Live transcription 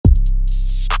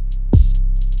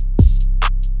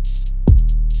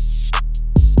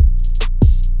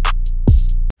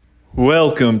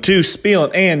Welcome to Spielin'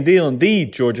 and Dealin', the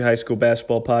Georgia High School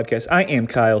Basketball Podcast. I am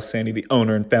Kyle Sandy, the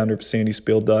owner and founder of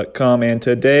SandySpiel.com, and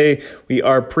today we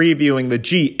are previewing the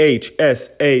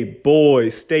GHSA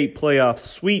Boys State Playoff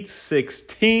Sweet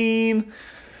 16.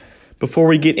 Before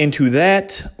we get into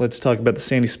that, let's talk about the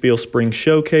Sandy Spiel Spring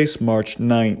Showcase, March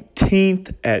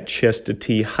 19th at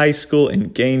Chestatee High School in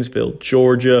Gainesville,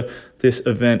 Georgia. This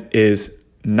event is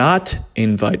not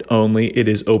invite only. It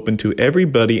is open to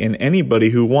everybody and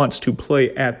anybody who wants to play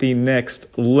at the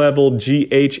next level,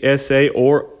 GHSA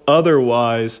or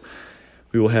otherwise.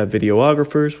 We will have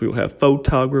videographers, we will have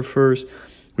photographers,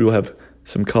 we will have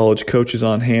some college coaches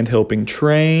on hand helping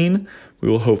train. We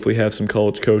will hopefully have some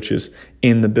college coaches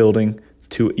in the building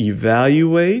to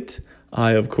evaluate.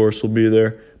 I, of course, will be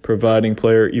there providing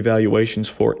player evaluations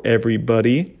for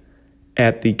everybody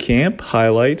at the camp.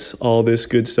 Highlights, all this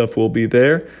good stuff will be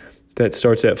there. That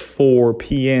starts at 4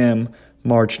 p.m.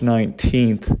 March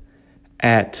 19th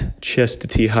at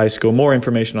Chestatee High School. More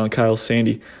information on Kyle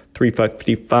Sandy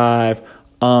 3555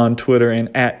 on Twitter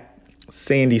and at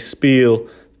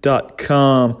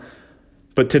sandyspiel.com.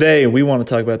 But today we want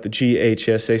to talk about the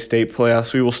GHSA State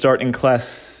Playoffs. We will start in Class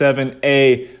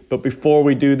 7A. But before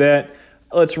we do that,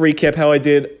 let's recap how I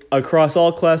did across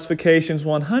all classifications.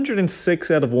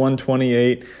 106 out of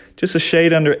 128, just a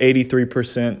shade under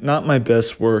 83%. Not my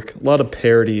best work. A lot of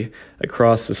parity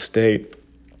across the state.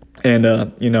 And,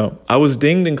 I was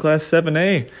dinged in Class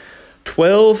 7A.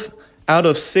 12 out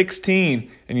of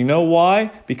 16. And you know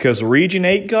why? Because Region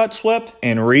 8 got swept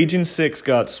and Region 6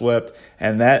 got swept.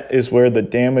 And that is where the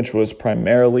damage was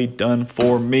primarily done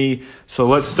for me. So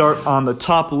let's start on the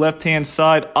top left-hand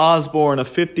side. Osborne, a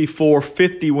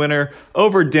 54-50 winner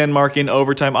over Denmark in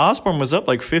overtime. Osborne was up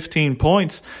like 15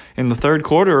 points in the third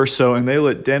quarter or so, and they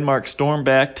let Denmark storm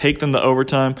back, take them to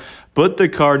overtime. But the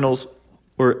Cardinals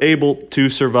were able to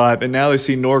survive. And now they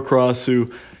see Norcross,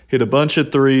 who hit a bunch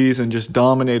of threes and just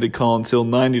dominated Collins Hill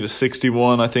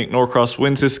 90-61. I think Norcross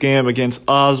wins this game against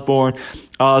Osborne.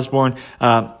 Osborne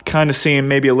kind of seeing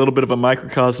maybe a little bit of a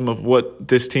microcosm of what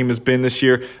this team has been this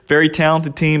year. Very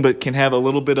talented team, but can have a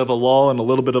little bit of a lull and a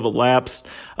little bit of a lapse.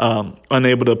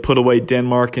 Unable to put away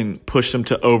Denmark and push them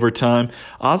to overtime.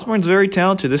 Osborne's very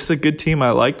talented. This is a good team. I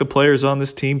like the players on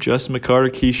this team. Justin McCarter,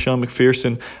 Keyshawn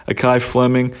McPherson, Akai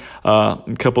Fleming, a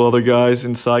couple other guys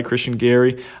inside, Christian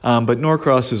Gary. But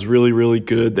Norcross is really, really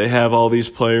good. They have all these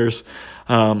players.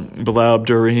 Bilal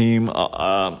Abdurrahim,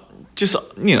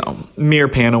 Mir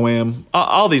Panawam,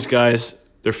 all these guys,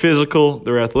 they're physical,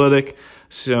 they're athletic.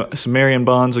 So Samarian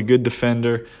Bond's a good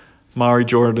defender. Mari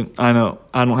Jordan, I know,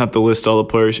 I don't have to list all the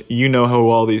players. You know how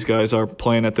all these guys are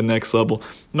playing at the next level.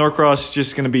 Norcross is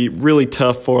just going to be really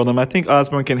tough for them. I think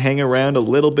Osborne can hang around a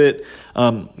little bit,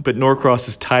 but Norcross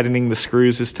is tightening the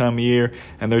screws this time of year,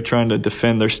 and they're trying to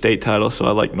defend their state title, so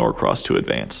I like Norcross to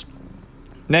advance.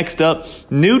 Next up,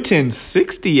 Newton,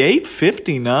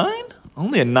 68-59.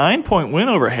 Only a 9-point win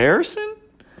over Harrison.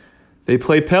 They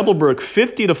play Pebblebrook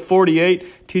 50-48.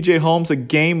 TJ Holmes, a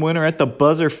game winner at the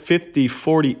buzzer,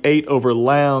 50-48 over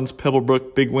Lowndes.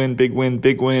 Pebblebrook, big win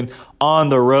on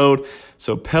the road.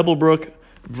 So Pebblebrook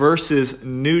versus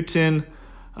Newton.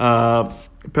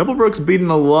 Pebblebrook's beaten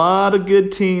a lot of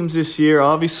good teams this year.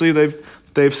 Obviously,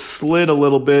 they've slid a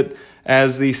little bit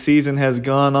as the season has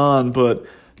gone on, but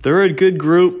they're a good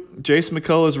group. Jason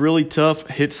McCullough is really tough,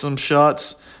 hits some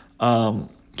shots.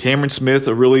 Cameron Smith,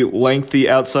 a really lengthy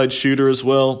outside shooter as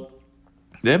well.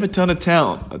 They have a ton of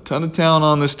talent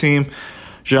on this team.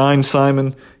 Jine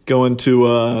Simon going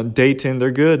to Dayton. They're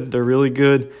good. They're really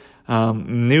good.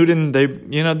 Newton,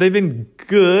 they've been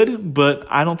good, but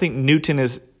I don't think Newton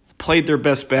has played their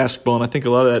best basketball, and I think a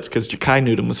lot of that's because Ja'Kai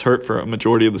Newton was hurt for a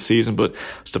majority of the season. But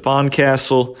Stephon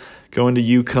Castle going to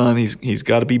UConn, he's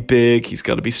got to be big. He's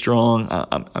got to be strong.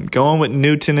 I'm going with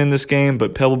Newton in this game,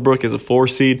 but Pebblebrook is a 4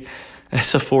 seed.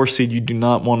 As a 4 seed, you do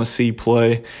not want to see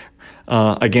play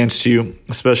against you,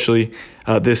 especially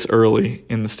this early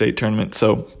in the state tournament.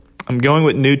 So I'm going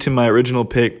with Newton, my original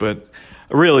pick, but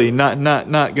really not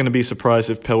going to be surprised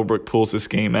if Pebblebrook pulls this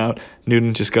game out.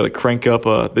 Newton just got to crank up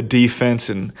the defense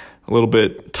and a little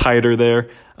bit tighter there.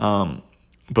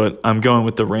 But I'm going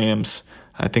with the Rams.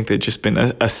 I think they've just been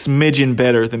a smidgen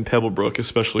better than Pebblebrook,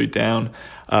 especially down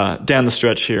the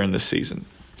stretch here in this season.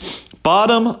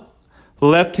 Bottom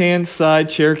left-hand side,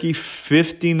 Cherokee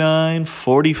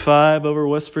 59-45 over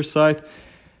West Forsyth.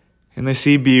 And they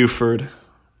see Buford.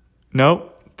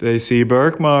 Nope, they see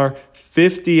Berkmar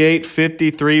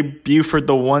 58-53. Buford,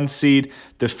 the 1 seed,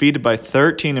 defeated by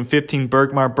 13 and 15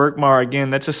 Berkmar. Berkmar, again,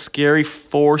 that's a scary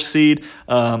 4 seed.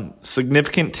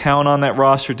 Significant talent on that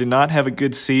roster. Did not have a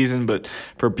good season, but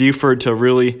for Buford to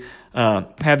really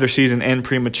had their season end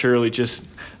prematurely. Just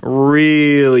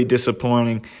really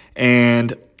disappointing.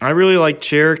 And I really like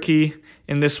Cherokee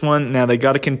in this one. Now, they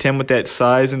got to contend with that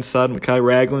size inside Mekhi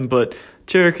Ragland, but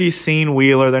Cherokee's seen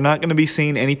Wheeler. They're not going to be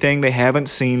seeing anything they haven't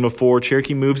seen before.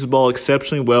 Cherokee moves the ball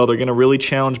exceptionally well. They're going to really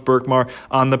challenge Berkmar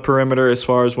on the perimeter as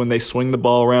far as when they swing the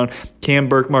ball around. Can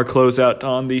Berkmar close out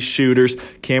on these shooters?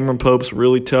 Cameron Pope's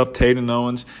really tough. Tatum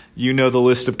Owens, you know the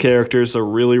list of characters are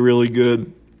really, really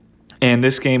good. And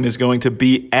this game is going to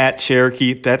be at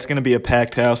Cherokee. That's going to be a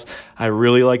packed house. I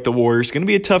really like the Warriors. It's going to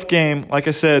be a tough game. Like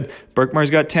I said, Berkmar's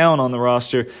got talent on the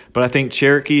roster, but I think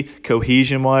Cherokee,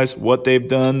 cohesion-wise, what they've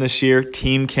done this year,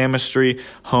 team chemistry,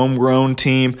 homegrown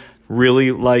team, really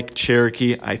like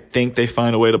Cherokee. I think they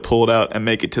find a way to pull it out and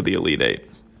make it to the Elite Eight.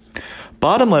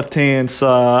 Bottom left-hand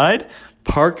side,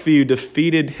 Parkview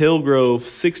defeated Hillgrove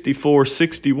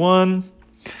 64-61.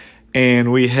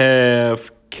 And we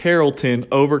have Carrollton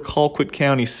over Colquitt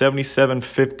County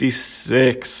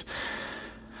 77-56.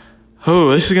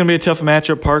 Oh, this is going to be a tough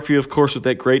matchup. Parkview, of course, with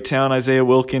that great talent, Isaiah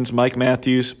Wilkins, Mike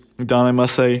Matthews, Donnie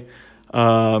Musse,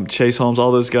 Chase Holmes,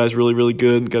 all those guys really, really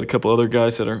good. Got a couple other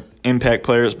guys that are impact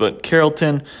players. But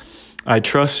Carrollton, I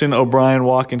trust in O'Brien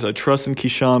Watkins. I trust in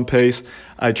Keyshawn Pace.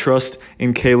 I trust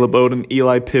in Caleb Oden,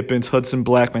 Eli Pippins, Hudson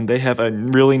Blackman. They have a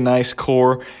really nice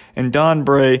core. And Don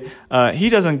Bray, he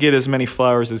doesn't get as many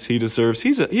flowers as he deserves.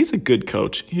 He's a good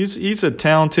coach. He's a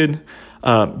talented,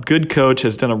 good coach,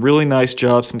 has done a really nice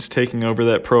job since taking over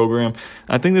that program.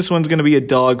 I think this one's going to be a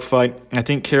dogfight. I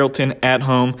think Carrollton at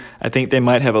home, I think they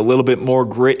might have a little bit more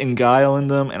grit and guile in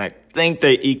them, and I think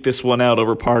they eke this one out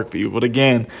over Parkview. But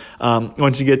again,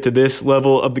 once you get to this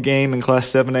level of the game in Class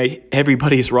 7A,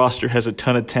 everybody's roster has a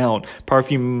ton of talent.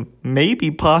 Parkview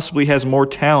maybe possibly has more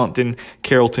talent than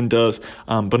Carrollton does,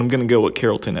 but I'm going to go with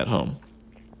Carrollton at home.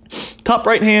 Top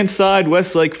right-hand side,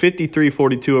 Westlake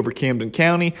 53-42 over Camden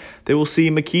County. They will see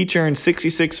McEachern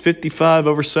 66-55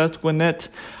 over Seth Gwinnett.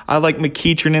 I like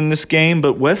McEachern in this game,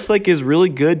 but Westlake is really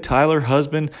good. Tyler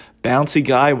Husband, bouncy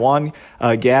guy. Juan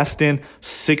Gaston,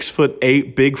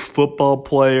 6'8", big football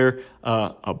player,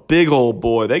 a big old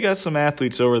boy. They got some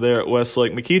athletes over there at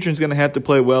Westlake. McEachern's going to have to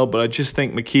play well, but I just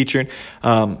think McEachern,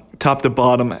 top to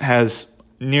bottom, has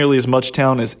nearly as much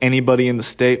talent as anybody in the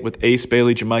state with Ace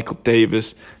Bailey, JaMychal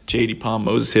Davis, J.D. Palm,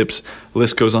 Moses Hips. The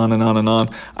list goes on and on and on.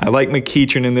 I like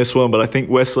McEachern in this one, but I think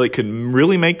Westlake could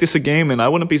really make this a game, and I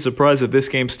wouldn't be surprised if this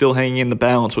game's still hanging in the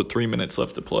balance with 3 minutes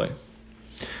left to play.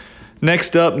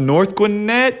 Next up, North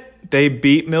Gwinnett. They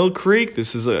beat Mill Creek.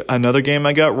 This is another game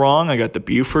I got wrong. I got the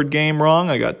Buford game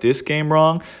wrong. I got this game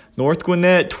wrong. North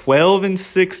Gwinnett,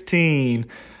 12-16.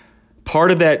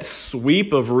 Part of that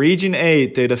sweep of Region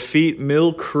 8, they defeat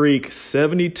Mill Creek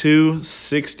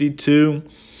 72-62.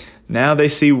 Now they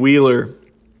see Wheeler,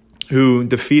 who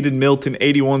defeated Milton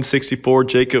 81-64.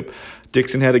 Jacob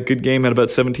Dixon had a good game, had about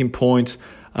 17 points.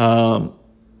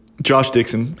 Josh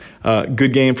Dixon,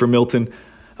 good game for Milton.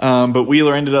 But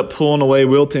Wheeler ended up pulling away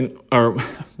Wilton.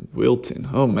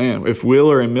 Oh man, if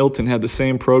Wheeler and Milton had the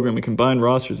same program and combined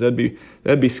rosters, that'd be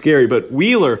scary. But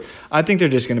Wheeler, I think they're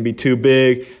just going to be too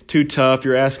big, too tough.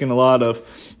 You're asking a lot of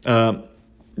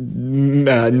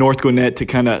North Gwinnett to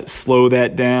kind of slow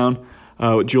that down.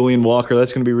 With Julian Walker,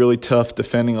 that's going to be really tough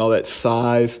defending all that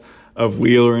size of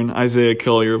Wheeler, and Isaiah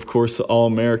Collier, of course, the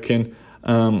All-American.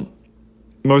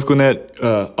 North Gwinnett,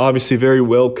 obviously very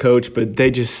well coached, but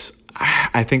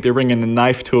I think they're bringing a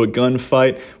knife to a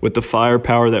gunfight with the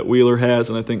firepower that Wheeler has,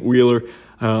 and I think Wheeler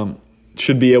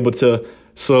should be able to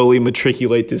slowly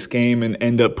matriculate this game and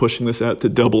end up pushing this out to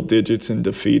double digits and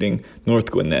defeating North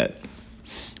Gwinnett.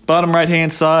 Bottom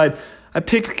right-hand side, I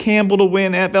picked Campbell to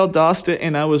win at Valdosta,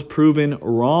 and I was proven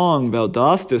wrong.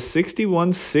 Valdosta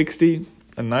 61-60,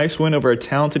 a nice win over a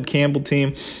talented Campbell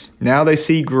team. Now they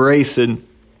see Grayson.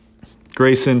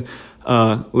 Grayson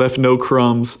left no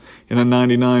crumbs in a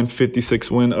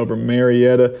 99-56 win over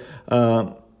Marietta.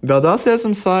 Valdosta has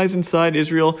some size inside.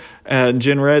 Israel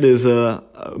Jenred is a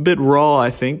bit raw,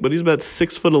 I think, but he's about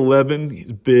 6'11".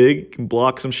 He's big, can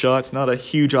block some shots. Not a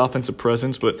huge offensive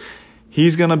presence, but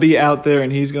he's going to be out there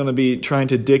and he's going to be trying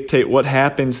to dictate what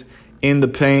happens in the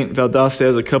paint. Valdosta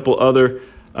has a couple other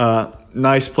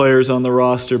nice players on the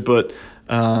roster, but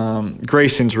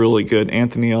Grayson's really good.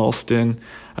 Anthony Alston,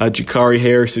 Jakari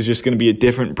Harris is just going to be a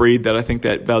different breed that I think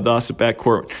that Valdosta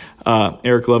backcourt,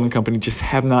 Eric Love and company just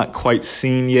have not quite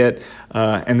seen yet.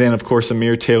 And then, of course,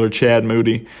 Amir Taylor, Chad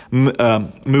Moody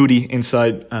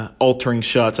inside altering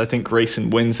shots. I think Grayson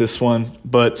wins this one.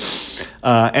 But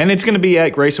and it's going to be at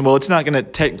Grayson. Well, it's not going to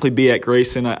technically be at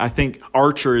Grayson. I think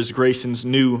Archer is Grayson's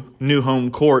new home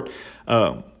court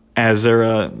as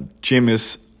their gym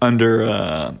is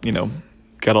under,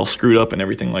 got all screwed up and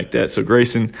everything like that. So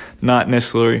Grayson, not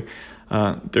necessarily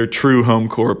their true home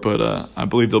court, but I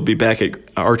believe they'll be back at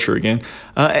Archer again.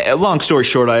 Long story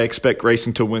short, I expect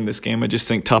Grayson to win this game. I just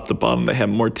think top to bottom they have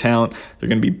more talent. They're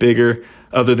going to be bigger,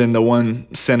 other than the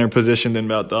one center position than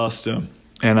Valdosta.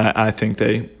 And I think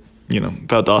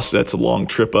Valdosta, that's a long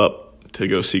trip up to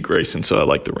go see Grayson, so I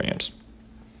like the Rams.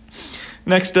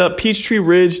 Next up, Peachtree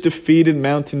Ridge defeated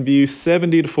Mountain View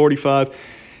 70-45.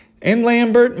 And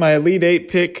Lambert, my Elite Eight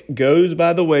pick, goes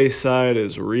by the wayside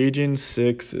as Region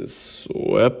 6 is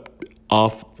swept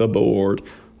off the board.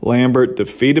 Lambert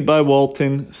defeated by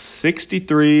Walton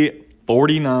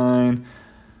 63-49.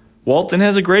 Walton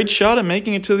has a great shot at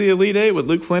making it to the Elite Eight with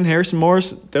Luke Flynn, Harrison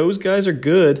Morris. Those guys are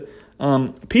good.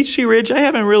 Peachtree Ridge, I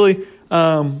haven't really,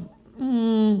 I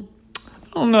don't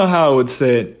know how I would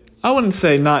say it. I wouldn't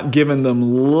say not giving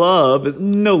them love.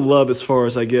 No love as far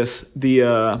as, I guess,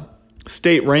 the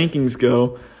state rankings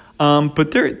go.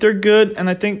 But they're good, and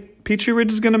I think Peachtree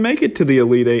Ridge is going to make it to the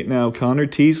Elite Eight now. Connor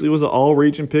Teasley was an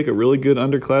all-region pick, a really good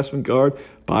underclassman guard.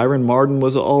 Byron Martin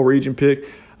was an all-region pick.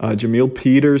 Jameel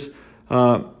Peters.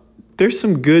 There's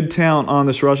some good talent on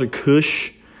this roster.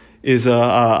 Cush is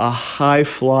a high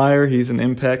flyer. He's an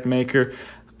impact maker.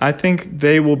 I think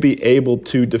they will be able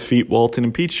to defeat Walton.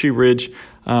 And Peachtree Ridge,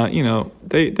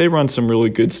 they run some really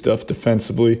good stuff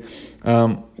defensively.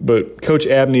 But Coach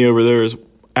Abney over there is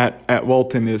at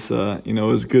Walton is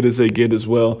as good as they get as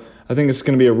well. I think it's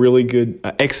going to be a really good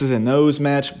X's and O's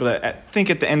match. But I think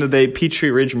at the end of the day, Peachtree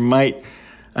Ridge might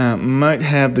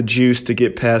have the juice to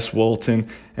get past Walton.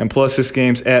 And plus, this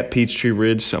game's at Peachtree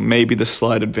Ridge, so maybe the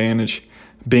slight advantage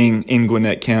being in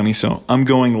Gwinnett County. So I'm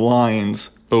going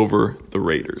Lions over the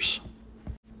Raiders.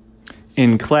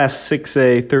 In Class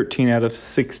 6A, 13 out of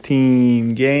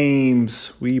 16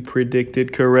 games we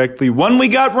predicted correctly. One we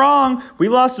got wrong. We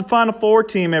lost the Final Four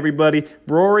team, everybody.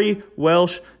 Rory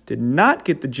Welsh did not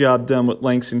get the job done with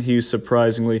Langston Hughes,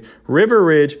 surprisingly. River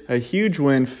Ridge, a huge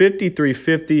win,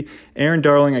 53-50. Aaron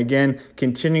Darling, again,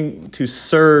 continuing to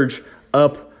surge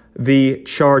up the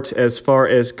charts as far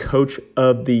as Coach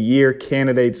of the Year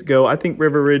candidates go. I think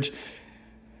River Ridge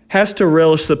has to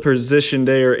relish the position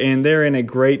they are in. They're in a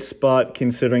great spot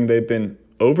considering they've been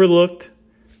overlooked,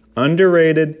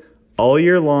 underrated all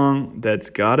year long. That's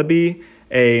got to be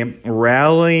a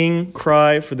rallying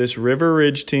cry for this River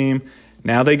Ridge team.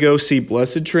 Now they go see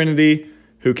Blessed Trinity,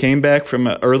 who came back from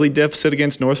an early deficit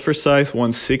against North Forsyth,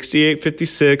 won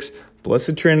 68-56.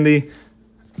 Blessed Trinity,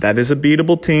 that is a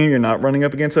beatable team. You're not running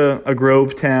up against a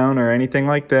Grovetown or anything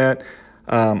like that.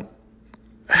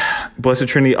 Blessed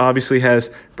Trinity obviously has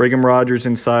Brigham Rogers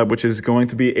inside, which is going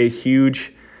to be a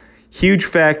huge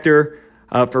factor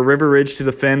for River Ridge to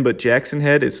defend. But Jackson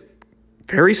Head is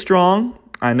very strong.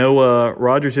 I know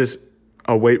Rogers is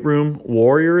a weight room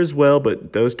warrior as well,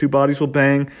 but those two bodies will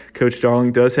bang. Coach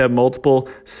Darling does have multiple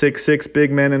 6'6"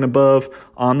 big men and above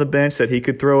on the bench that he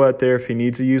could throw out there if he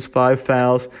needs to use 5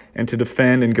 fouls and to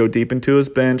defend and go deep into his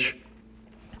bench.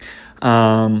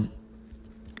 Ty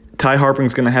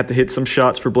Harping's going to have to hit some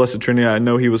shots for Blessed Trinity. I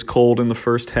know he was cold in the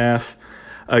first half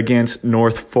against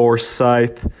North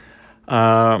Forsyth.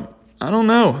 I don't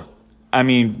know. I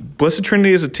mean, Blessed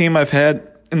Trinity is a team I've had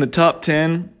in the top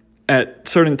 10 at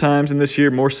certain times in this year,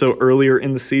 more so earlier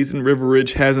in the season. River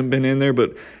Ridge hasn't been in there,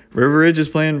 but River Ridge is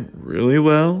playing really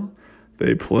well.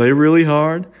 They play really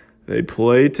hard. They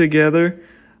play together.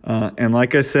 And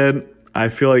like I said, I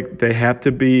feel like they have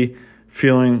to be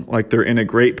feeling like they're in a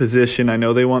great position. I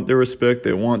know they want their respect.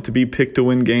 They want to be picked to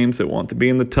win games. They want to be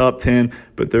in the top 10.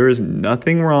 But there is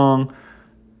nothing wrong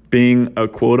being a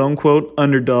quote-unquote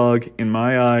underdog in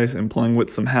my eyes and playing with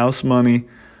some house money.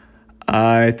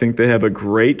 I think they have a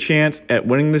great chance at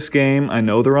winning this game. I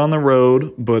know they're on the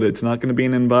road, but it's not going to be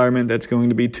an environment that's going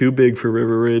to be too big for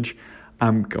River Ridge.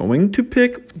 I'm going to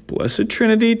pick Blessed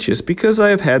Trinity just because I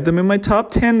have had them in my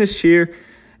top 10 this year,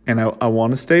 and I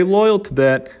want to stay loyal to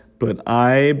that. But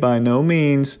I, by no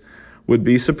means, would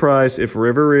be surprised if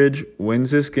River Ridge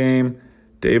wins this game.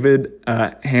 David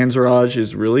Hansraj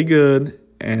is really good,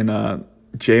 and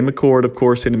Jay McCord, of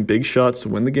course, hitting big shots to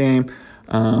win the game.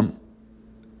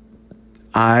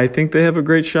 I think they have a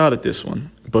great shot at this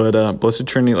one. But Blessed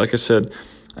Trinity, like I said,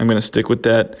 I'm going to stick with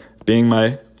that being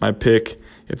my pick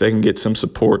if they can get some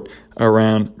support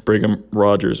around Brigham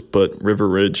Rogers. But River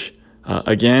Ridge,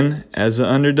 again, as an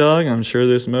underdog, I'm sure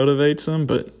this motivates them,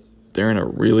 but they're in a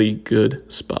really good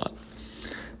spot.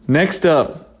 Next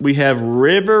up, we have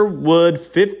Riverwood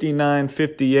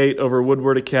 59-58 over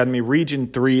Woodward Academy. Region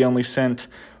 3 only sent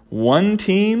one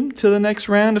team to the next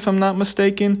round, if I'm not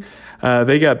mistaken.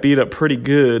 They got beat up pretty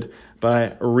good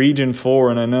by Region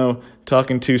 4. And I know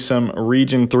talking to some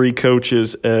Region 3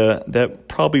 coaches, that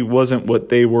probably wasn't what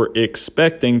they were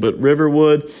expecting. But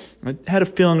Riverwood, I had a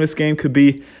feeling this game could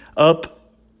be up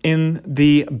in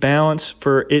the balance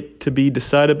for it to be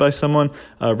decided by someone.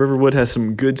 Riverwood has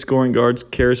some good scoring guards.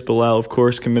 Karis Bilal, of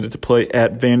course, committed to play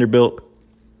at Vanderbilt.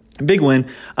 Big win.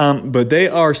 But they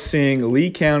are seeing Lee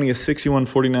County a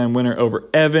 61-49 winner over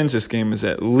Evans. This game is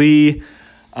at Lee.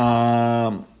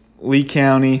 Lee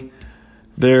County,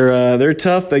 they're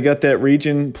tough. They got that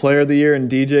region player of the year in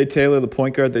DJ Taylor, the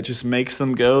point guard that just makes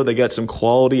them go. They got some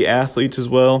quality athletes as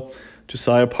well.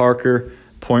 Josiah Parker,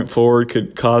 point forward,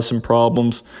 could cause some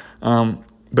problems. But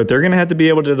they're going to have to be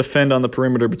able to defend on the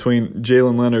perimeter between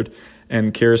Jalen Leonard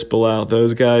and Karis Bilal.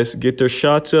 Those guys get their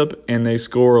shots up and they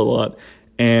score a lot.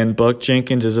 And Buck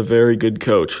Jenkins is a very good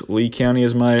coach. Lee County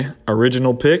is my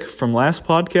original pick from last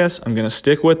podcast. I'm going to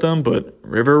stick with them, but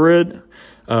Riverwood,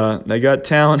 they got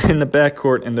talent in the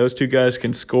backcourt, and those two guys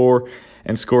can score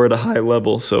and score at a high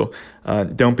level. So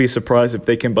don't be surprised if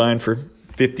they combine for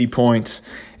 50 points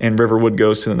and Riverwood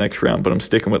goes to the next round. But I'm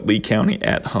sticking with Lee County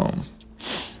at home.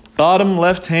 Bottom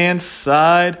left-hand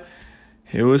side,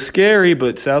 it was scary,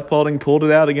 but South Paulding pulled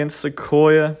it out against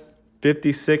Sequoia,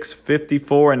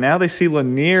 56-54. And now they see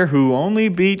Lanier, who only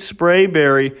beat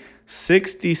Sprayberry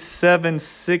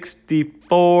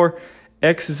 67-64.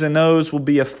 X's and O's will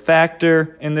be a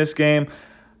factor in this game,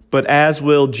 but as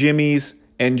will Jimmy's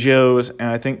and Joe's. And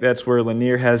I think that's where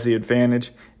Lanier has the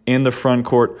advantage in the front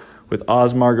court with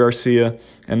Osmar Garcia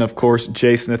and, of course,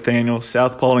 Jason Nathaniel.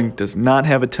 South Paulding does not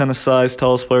have a ton of size.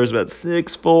 Tallest player is about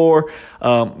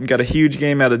 6'4". Got a huge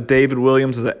game out of David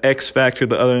Williams as an X factor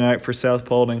the other night for South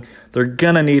Paulding. They're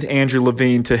going to need Andrew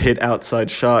Levine to hit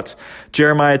outside shots.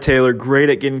 Jeremiah Taylor, great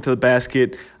at getting to the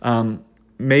basket.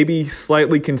 Maybe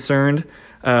slightly concerned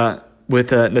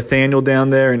with Nathaniel down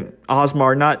there, and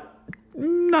Osmar not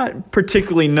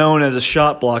particularly known as a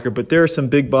shot blocker, but there are some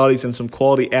big bodies and some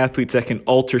quality athletes that can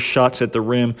alter shots at the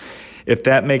rim. If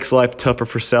that makes life tougher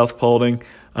for South Paulding,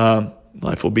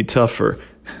 life will be tougher,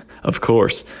 of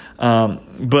course.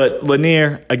 But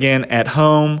Lanier, again, at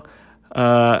home,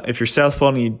 if you're South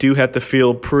Paulding, you do have to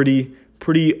feel pretty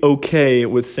okay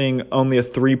with seeing only a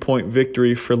 3-point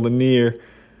victory for Lanier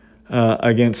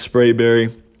against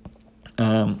Sprayberry.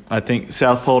 I think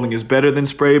South Paulding is better than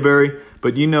Sprayberry,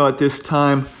 but at this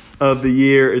time of the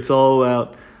year, it's all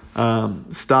about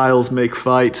styles make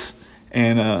fights,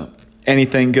 and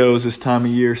anything goes this time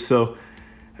of year. So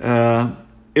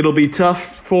it'll be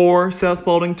tough for South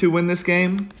Paulding to win this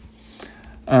game,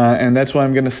 and that's why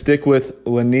I'm going to stick with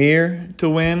Lanier to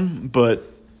win. But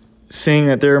seeing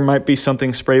that there might be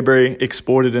something Sprayberry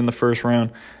exploited in the first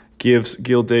round gives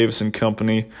Gil Davis and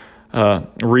company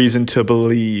reason to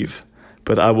believe.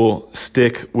 But I will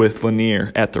stick with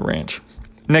Lanier at the ranch.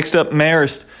 Next up,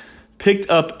 Marist picked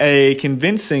up a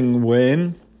convincing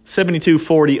win,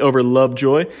 72-40 over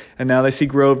Lovejoy. And now they see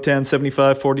Grovetown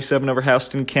 75-47 over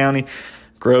Houston County.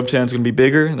 Grovetown's going to be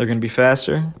bigger. They're going to be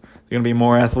faster. They're going to be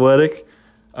more athletic.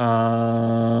 But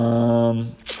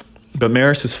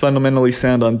Marist is fundamentally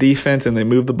sound on defense, and they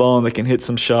move the ball and they can hit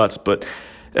some shots. But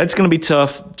that's going to be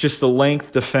tough. Just the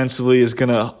length defensively is going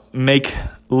to make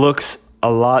looks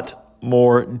a lot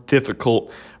more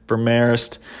difficult for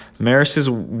Marist. Marist is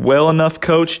well enough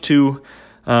coached to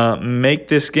make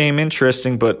this game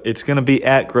interesting, but it's going to be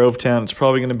at Grovetown. It's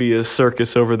probably going to be a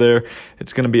circus over there.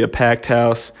 It's going to be a packed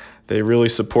house. They really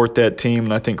support that team,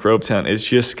 and I think Grovetown is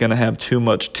just going to have too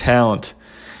much talent,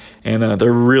 and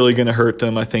they're really going to hurt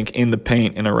them, I think, in the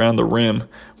paint and around the rim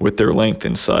with their length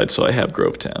inside, so I have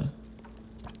Grovetown.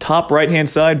 Top right-hand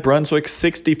side, Brunswick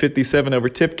 60-57 over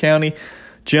Tift County.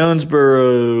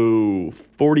 Jonesboro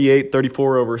 48-34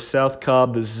 over South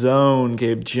Cobb. The zone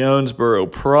gave Jonesboro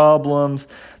problems.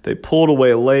 They pulled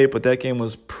away late, but that game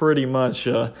was pretty much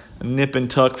a nip and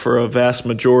tuck for a vast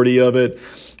majority of it.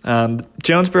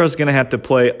 Jonesboro is going to have to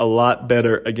play a lot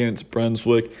better against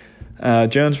Brunswick.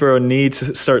 Jonesboro needs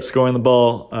to start scoring the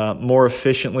ball more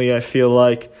efficiently, I feel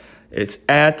like. It's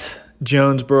at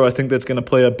Jonesboro. I think that's going to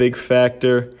play a big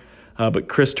factor. But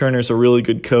Chris Turner's a really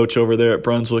good coach over there at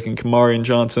Brunswick, and Kamarian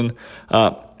Johnson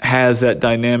has that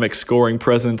dynamic scoring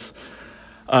presence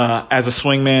as a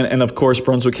swingman. And, of course,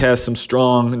 Brunswick has some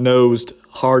strong-nosed,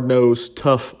 hard-nosed,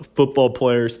 tough football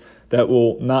players that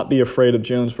will not be afraid of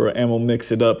Jonesboro and will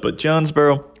mix it up. But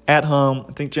Jonesboro at home,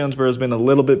 I think Jonesboro has been a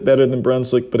little bit better than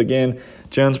Brunswick. But, again,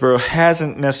 Jonesboro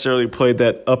hasn't necessarily played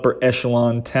that upper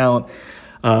echelon talent.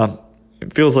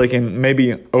 It feels like in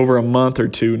maybe over a month or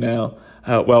two now.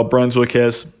 While Brunswick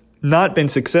has not been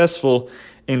successful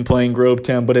in playing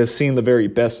Grovetown, but has seen the very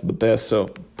best of the best. So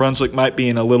Brunswick might be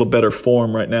in a little better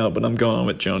form right now, but I'm going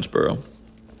with Jonesboro.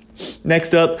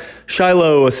 Next up,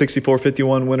 Shiloh, a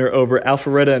 64-51 winner over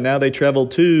Alpharetta. Now they travel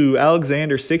to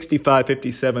Alexander,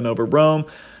 65-57 over Rome.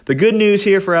 The good news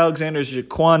here for Alexander is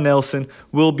Jaquan Nelson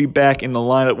will be back in the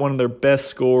lineup. One of their best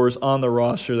scorers on the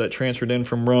roster that transferred in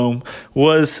from Rome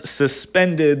was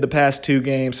suspended the past 2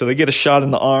 games, so they get a shot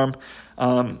in the arm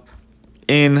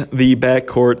in the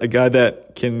backcourt. A guy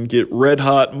that can get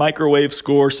red-hot, microwave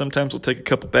score. Sometimes will take a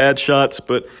couple bad shots,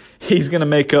 but he's going to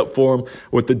make up for them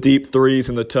with the deep threes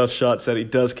and the tough shots that he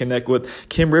does connect with.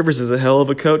 Kim Rivers is a hell of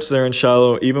a coach there in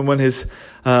Shiloh, even when his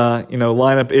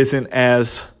lineup isn't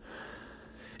as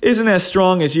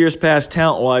strong as years past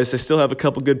talent-wise. They still have a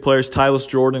couple good players. Tyler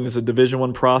Jordan is a Division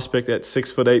I prospect at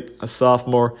 6'8", a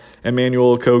sophomore.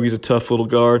 Emmanuel Okogie's a tough little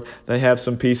guard. They have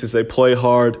some pieces. They play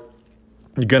hard.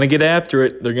 You're going to get after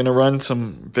it. They're going to run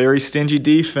some very stingy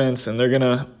defense, and they're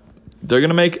going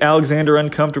to make Alexander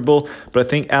uncomfortable. But I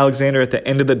think Alexander, at the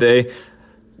end of the day,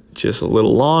 just a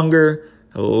little longer,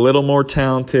 a little more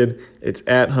talented. It's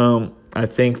at home. I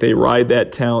think they ride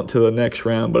that talent to the next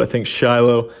round, but I think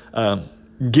Shiloh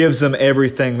gives them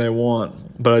everything they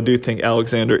want. But I do think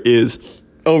Alexander is,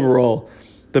 overall,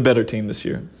 the better team this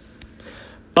year.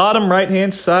 Bottom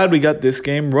right-hand side, we got this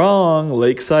game wrong.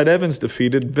 Lakeside Evans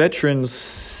defeated Veterans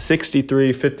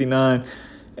 63-59.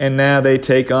 And now they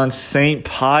take on St.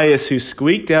 Pius, who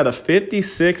squeaked out a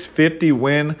 56-50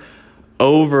 win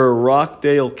over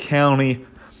Rockdale County.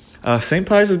 St.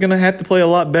 Pius is going to have to play a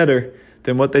lot better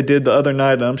than what they did the other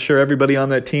night. And I'm sure everybody on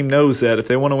that team knows that. If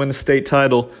they want to win the state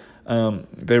title,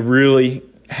 they really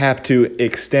have to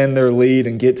extend their lead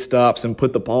and get stops and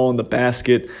put the ball in the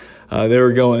basket. They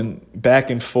were going back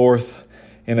and forth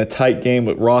in a tight game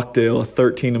with Rockdale, a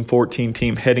 13-14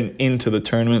 team heading into the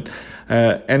tournament.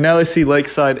 And now they see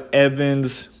Lakeside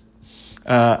Evans.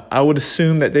 I would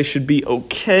assume that they should be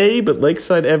okay, but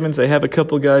Lakeside Evans, they have a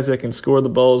couple of guys that can score the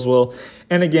ball as well.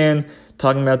 And again,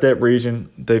 talking about that region,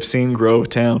 they've seen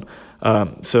Grovetown.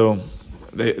 So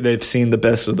they've seen the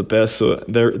best of the best. So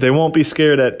they won't be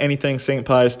scared at anything St.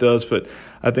 Pius does, but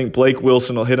I think Blake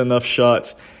Wilson will hit enough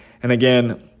shots. And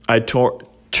again, I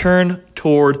turn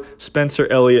toward Spencer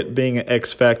Elliott being an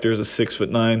X factor as a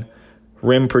 6'9"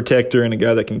 rim protector and a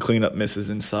guy that can clean up misses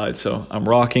inside. So I'm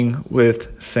rocking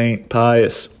with St.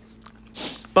 Pius.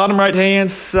 Bottom right-hand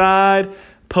side,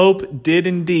 Pope did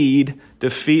indeed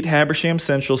defeat Habersham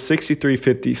Central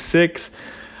 63-56.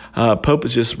 Pope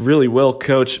is just really well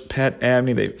coached. Pat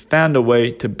Abney, they found a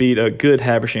way to beat a good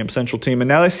Habersham Central team. And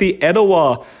now they see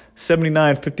Etowah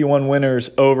 79-51 winners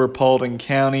over Paulding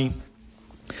County.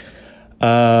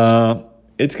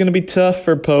 It's going to be tough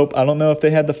for Pope. I don't know if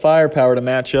they had the firepower to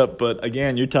match up, but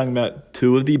again, you're talking about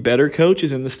two of the better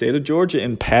coaches in the state of Georgia,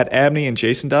 and Pat Abney and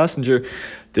Jason Dossinger.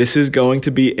 This is going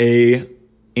to be a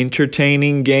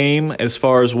entertaining game as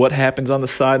far as what happens on the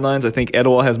sidelines. I think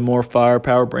Etowah has more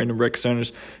firepower. Brandon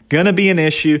Rexstoner's going to be an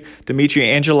issue. Dimitri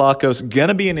Angelakos going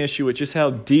to be an issue with just how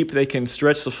deep they can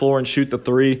stretch the floor and shoot the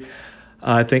three.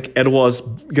 I think Etowah's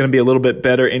going to be a little bit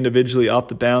better individually off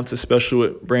the bounce, especially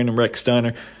with Brandon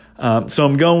Rexstoner. So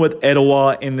I'm going with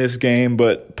Etowah in this game,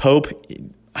 but Pope,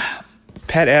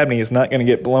 Pat Abney is not going to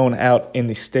get blown out in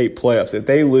the state playoffs. If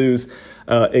they lose,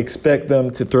 expect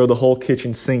them to throw the whole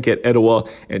kitchen sink at Etowah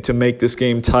and to make this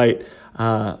game tight.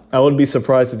 I wouldn't be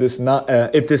surprised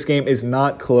if this game is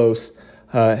not close,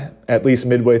 at least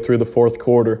midway through the fourth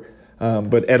quarter.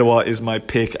 But Etowah is my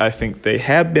pick. I think they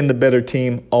have been the better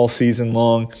team all season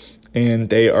long, and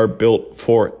they are built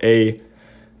for a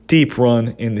deep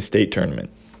run in the state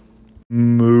tournament.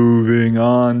 Moving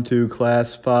on to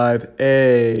Class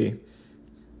 5A.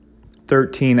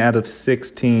 13 out of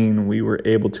 16, we were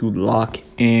able to lock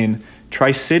in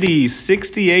Tri-Cities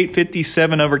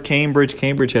 68-57 over Cambridge.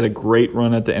 Cambridge had a great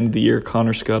run at the end of the year.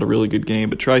 Connor Scott, a really good game,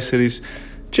 but Tri-Cities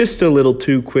just a little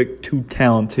too quick, too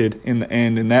talented in the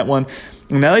end in that one.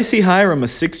 And now they see Hiram, a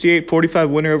 68-45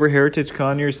 winner over Heritage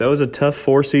Conyers. That was a tough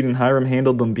 4-seed, and Hiram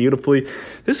handled them beautifully.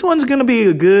 This one's going to be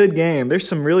a good game. There's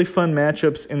some really fun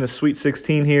matchups in the Sweet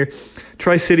 16 here.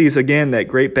 Tri-Cities, again, that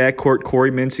great backcourt. Corey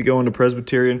Mincy going to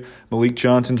Presbyterian. Malik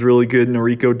Johnson's really good.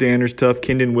 Noriko Danner's tough.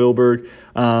 Kendon Wilberg.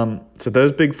 So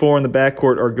those big four in the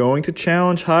backcourt are going to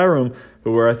challenge Hiram.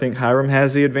 But where I think Hiram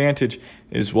has the advantage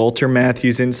is Walter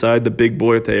Matthews inside the big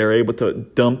boy. If they are able to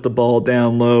dump the ball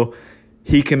down low,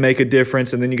 he can make a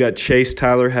difference. And then you got Chase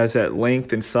Tyler has that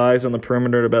length and size on the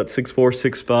perimeter at about 6'4",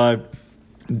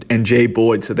 6'5", and Jay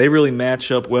Boyd. So they really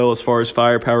match up well as far as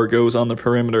firepower goes on the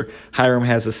perimeter. Hiram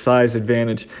has a size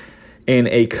advantage. in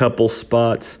a couple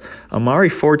spots. Amari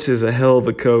Forts is a hell of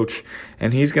a coach,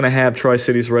 and he's going to have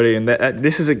Tri-Cities ready. And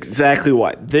this is exactly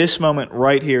why. This moment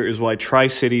right here is why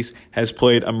Tri-Cities has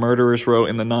played a murderer's row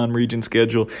in the non-region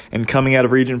schedule. And coming out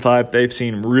of Region 5, they've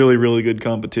seen really, really good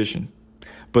competition.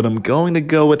 But I'm going to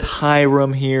go with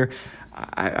Hiram here.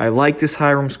 I like this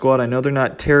Hiram squad. I know they're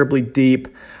not terribly deep,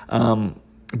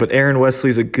 but Aaron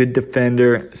Wesley's a good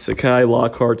defender. Sakai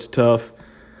Lockhart's tough.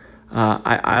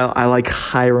 I like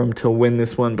Hiram to win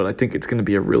this one, but I think it's going to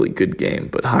be a really good game.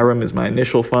 But Hiram is my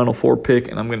initial Final Four pick,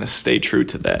 and I'm going to stay true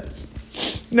to that.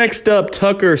 Next up,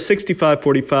 Tucker,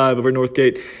 65-45 over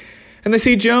Northgate. And they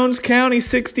see Jones County,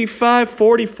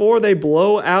 65-44. They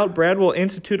blow out Bradwell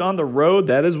Institute on the road.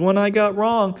 That is one I got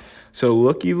wrong. So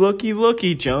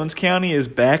looky. Jones County is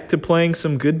back to playing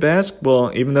some good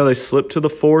basketball. Even though they slipped to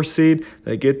the 4 seed,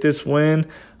 they get this win.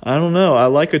 I don't know. I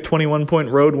like a 21-point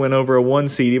road win over a 1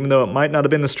 seed, even though it might not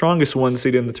have been the strongest 1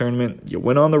 seed in the tournament. You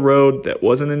went on the road. That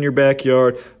wasn't in your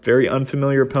backyard. Very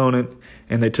unfamiliar opponent,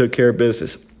 and they took care of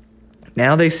business.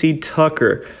 Now they see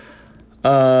Tucker.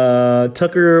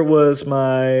 Tucker was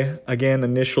my, again,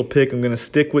 initial pick. I'm going to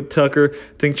stick with Tucker.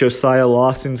 I think Josiah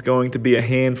Lawson's going to be a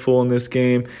handful in this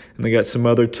game, and they got some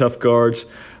other tough guards.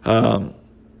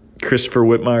 Christopher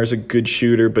Whitmire's a good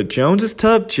shooter, but Jones is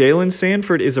tough. Jalen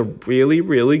Sanford is a really,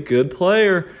 really good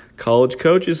player. College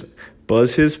coaches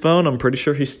buzz his phone. I'm pretty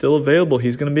sure he's still available.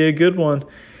 He's going to be a good one.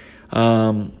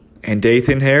 And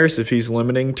Dathan Harris, if he's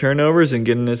limiting turnovers and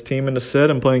getting his team in a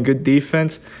set and playing good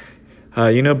defense,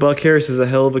 Buck Harris is a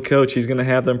hell of a coach. He's going to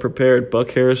have them prepared. Buck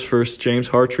Harris versus James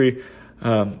Hartree,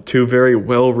 two very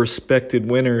well-respected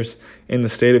winners in the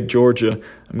state of Georgia.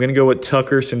 I'm going to go with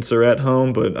Tucker since they're at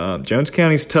home, but Jones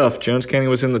County's tough. Jones County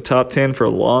was in the top 10 for a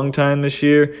long time this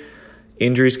year.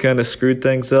 Injuries kind of screwed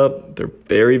things up. They're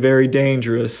very, very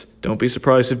dangerous. Don't be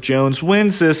surprised if Jones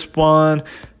wins this one,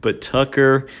 but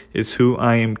Tucker is who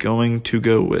I am going to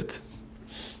go with.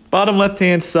 Bottom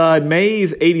left-hand side,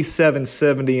 Mays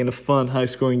 87-70 in a fun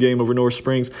high-scoring game over North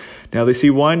Springs. Now they see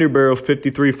Winterboro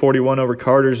 53-41 over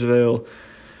Cartersville.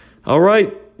 All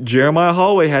right, Jeremiah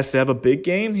Holloway has to have a big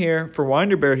game here for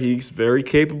Winterboro. He's very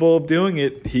capable of doing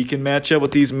it. He can match up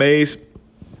with these Mays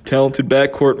talented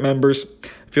backcourt members.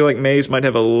 I feel like Mays might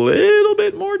have a little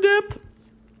bit more depth,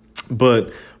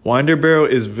 but Winterboro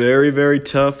is very, very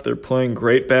tough. They're playing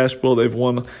great basketball. They've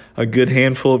won a good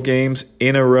handful of games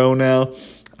in a row now.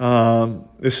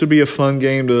 This would be a fun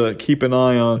game to keep an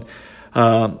eye on.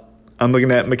 I'm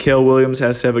looking at Mikael Williams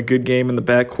has to have a good game in the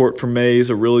backcourt for Mays,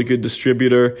 a really good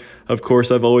distributor. Of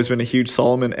course, I've always been a huge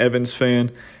Solomon Evans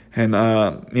fan. And,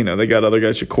 they got other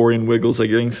guys, Jacorian Wiggles. They're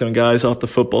getting some guys off the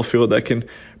football field that can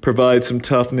provide some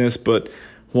toughness. But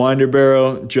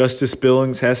Winterboro, Justice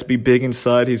Billings has to be big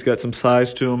inside. He's got some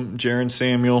size to him. Jaron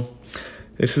Samuel.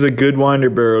 This is a good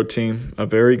Winterboro team, a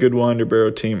very good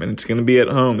Winterboro team, and it's going to be at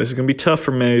home. This is going to be tough for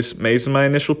Mays. Mays is my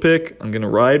initial pick. I'm going to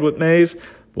ride with Mays.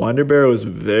 Winterboro is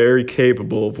very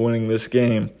capable of winning this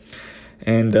game,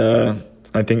 and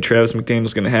I think Travis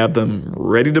McDaniel's going to have them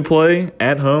ready to play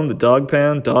at home. The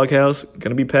doghouse,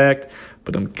 going to be packed,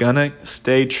 but I'm going to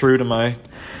stay true to my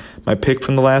pick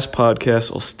from the last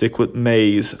podcast. I'll stick with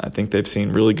Mays. I think they've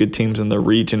seen really good teams in their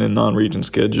region and non-region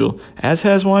schedule, as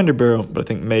has Winterboro, but I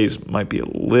think Mays might be a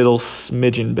little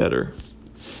smidgen better.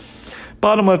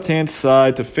 Bottom left-hand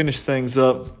side, to finish things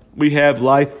up, we have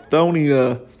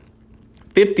Lithonia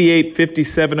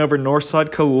 58-57 over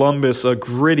Northside Columbus, a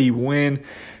gritty win.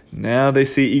 Now they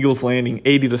see Eagles Landing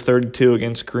 80-32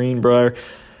 against Greenbrier.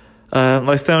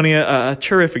 Lithonia, a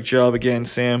terrific job again,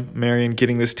 Sam Marion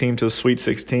getting this team to the Sweet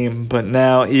 16. But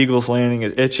now Eagles Landing,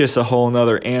 it's just a whole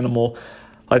nother animal.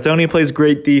 Lithonia plays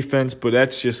great defense, but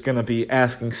that's just going to be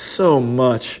asking so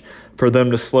much for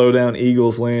them to slow down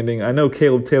Eagles Landing. I know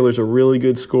Caleb Taylor's a really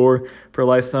good scorer for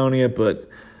Lithonia, but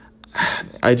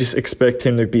I just expect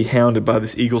him to be hounded by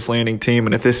this Eagles Landing team.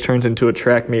 And if this turns into a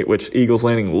track meet, which Eagles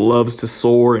Landing loves to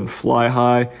soar and fly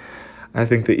high, I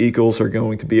think the Eagles are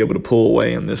going to be able to pull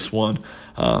away in this one.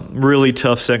 Really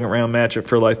tough second-round matchup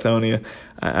for Lithonia.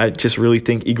 I just really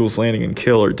think Eagles Landing and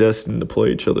Kill are destined to play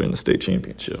each other in the state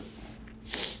championship.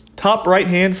 Top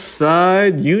right-hand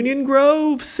side, Union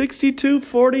Grove,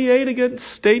 62-48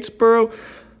 against Statesboro.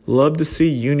 Love to see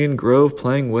Union Grove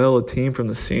playing well, a team from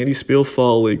the Sandy Spiel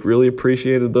Fall League. Really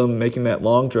appreciated them making that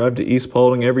long drive to East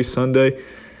Paulding every Sunday.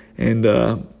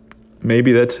 And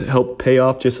maybe that's helped pay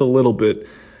off just a little bit.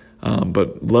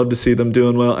 But love to see them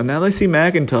doing well. And now they see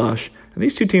McIntosh. And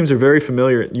these two teams are very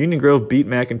familiar. Union Grove beat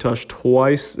McIntosh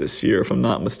twice this year, if I'm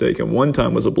not mistaken. One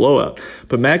time was a blowout.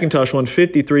 But McIntosh won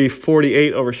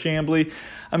 53-48 over Chambly.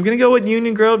 I'm going to go with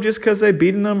Union Grove just because they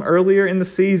beaten them earlier in the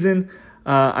season.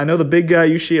 I know the big guy,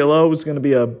 UCLA, is going to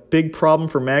be a big problem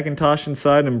for McIntosh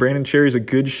inside, and Brandon Cherry's a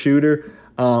good shooter.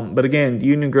 But again,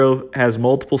 Union Grove has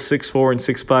multiple 6'4" and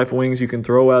 6'5" wings you can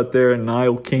throw out there, and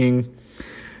Niall King,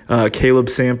 Caleb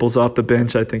Samples off the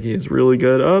bench. I think he has really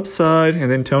good upside.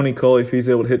 And then Tony Cole, if he's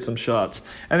able to hit some shots.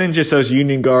 And then just those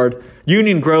Union Grove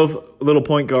little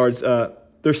point guards,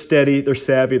 they're steady, they're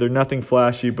savvy, they're nothing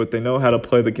flashy, but they know how to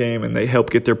play the game, and they help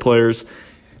get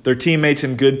their teammates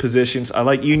in good positions. I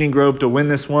like Union Grove to win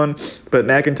this one, but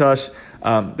McIntosh,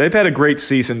 they've had a great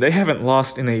season. They haven't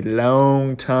lost in a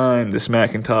long time, this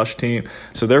McIntosh team.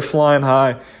 So they're flying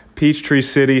high. Peachtree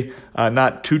City,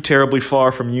 not too terribly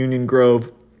far from Union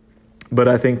Grove, but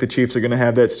I think the Chiefs are going to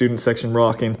have that student section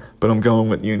rocking. But I'm going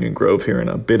with Union Grove here in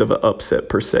a bit of an upset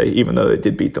per se, even though they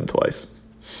did beat them twice.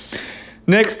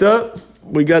 Next up,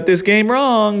 we got this game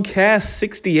wrong. Cass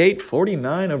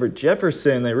 68-49 over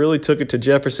Jefferson. They really took it to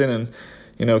Jefferson, and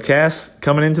Cass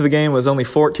coming into the game was only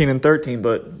 14-13,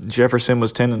 but Jefferson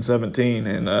was 10-17.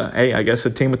 And hey, I guess a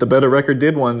team with the better record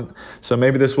did win. So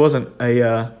maybe this wasn't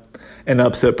an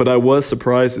upset, but I was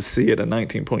surprised to see it, a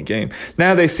 19-point game.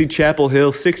 Now they see Chapel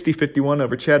Hill 60-51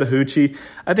 over Chattahoochee.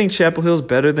 I think Chapel Hill's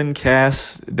better than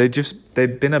Cass.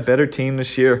 They've been a better team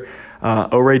this year.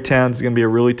 O'Ray Towns is going to be a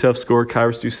really tough scorer.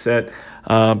 Kyrus Doucette.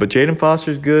 But Jaden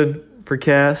Foster's good for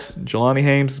Cass. Jelani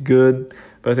Hames is good.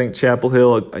 But I think Chapel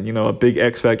Hill, a big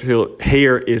X factor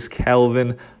here is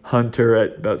Calvin Hunter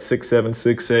at about 6'7",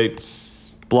 6'8".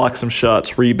 Blocks some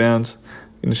shots, rebounds,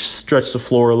 and stretch the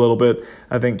floor a little bit.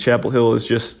 I think Chapel Hill is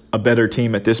just a better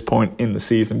team at this point in the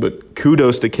season. But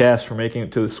kudos to Cass for making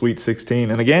it to the Sweet 16.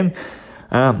 And again,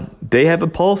 they have a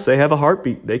pulse. They have a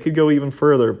heartbeat. They could go even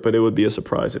further, but it would be a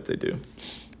surprise if they do.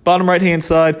 Bottom right-hand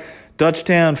side,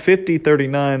 Dutchtown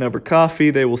 50-39 over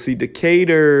Coffee. They will see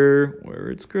Decatur,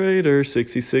 where it's greater,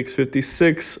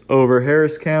 66-56 over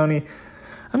Harris County.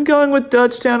 I'm going with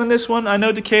Dutchtown in this one. I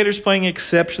know Decatur's playing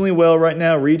exceptionally well right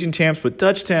now, region champs, but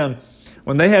Dutchtown,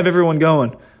 when they have everyone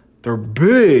going, they're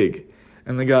big,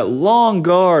 and they got long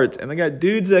guards, and they got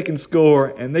dudes that can score,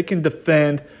 and they can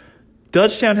defend.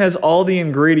 Dutchtown has all the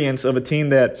ingredients of a team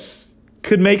that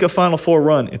could make a Final Four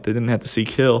run if they didn't have to see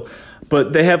Hill.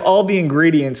 But they have all the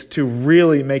ingredients to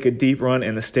really make a deep run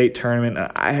in the state tournament.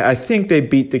 I think they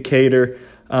beat Decatur.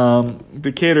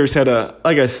 Decatur's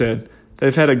like I said,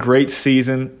 they've had a great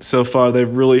season so far. They've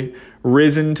really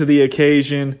risen to the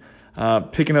occasion,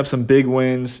 picking up some big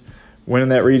wins, winning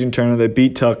that region tournament. They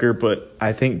beat Tucker, but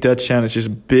I think Dutchtown is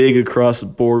just big across the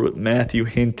board with Matthew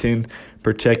Hinton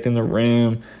protecting the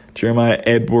rim, Jeremiah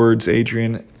Edwards,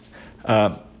 Adrian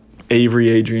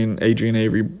Avery,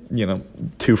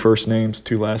 two first names,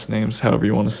 two last names, however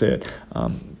you want to say it.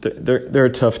 They're a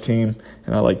tough team,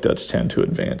 and I like Dutchtown to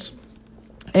advance.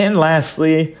 And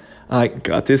lastly, I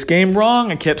got this game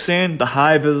wrong. I kept saying the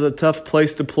Hive is a tough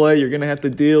place to play. You're going to have to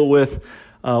deal with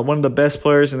one of the best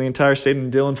players in the entire state,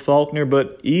 Dylan Faulkner,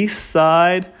 but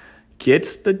Eastside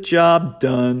gets the job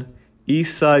done.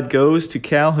 Eastside goes to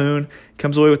Calhoun,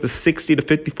 comes away with a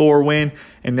 60-54 win,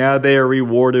 and now they are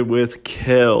rewarded with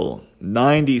Kell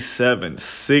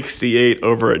 97-68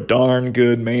 over a darn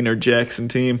good Maynard Jackson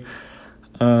team.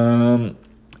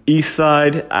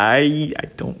 Eastside, I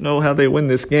don't know how they win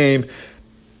this game.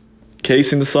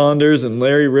 Casey Saunders and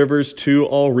Larry Rivers, two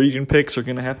all-region picks, are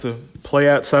going to have to play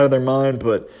outside of their mind,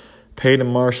 but Peyton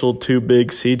Marshall, too big.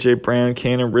 CJ Brown,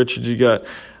 Cannon Richards, you got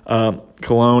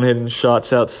Cologne hitting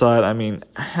shots outside. I mean,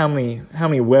 how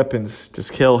many weapons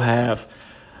does Kell have?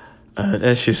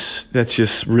 That's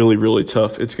just really, really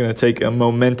tough. It's going to take a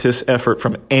momentous effort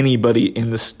from anybody in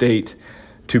the state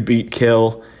to beat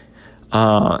Kell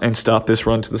and stop this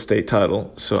run to the state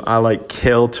title. So I like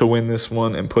Kell to win this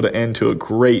one and put an end to a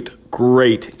great,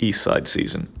 great Eastside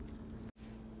season.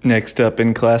 Next up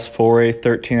in Class 4A,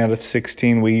 13 out of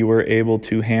 16, we were able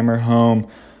to hammer home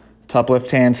top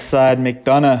left-hand side,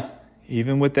 McDonough,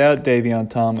 even without Davion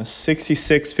Thomas,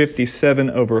 66-57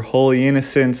 over Holy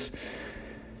Innocents.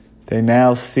 They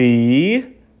now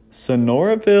see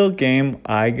Sonoraville, game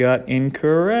I got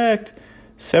incorrect.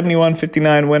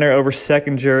 71-59 winner over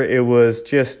Seconder. It was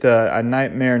just a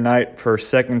nightmare night for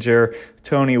Seconder.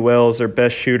 Tony Wells, their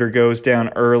best shooter, goes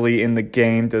down early in the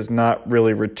game, does not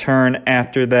really return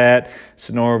after that.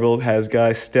 Sonoraville has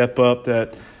guys step up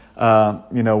that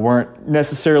weren't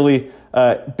necessarily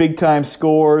big-time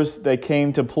scorers. They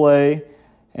came to play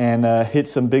and hit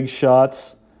some big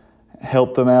shots,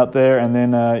 helped them out there. And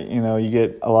then, you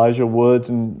get Elijah Woods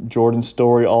and Jordan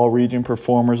Story, all-region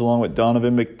performers, along with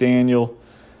Donovan McDaniel.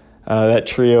 That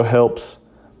trio helps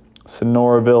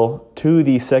Sonoraville to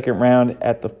the second round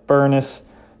at the Furnace.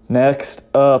 Next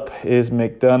up is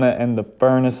McDonough and the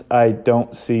Furnace. I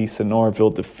don't see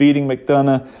Sonoraville defeating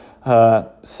McDonough.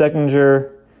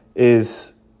 Seckinger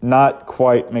is not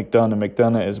quite McDonough.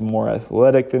 McDonough is more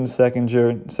athletic than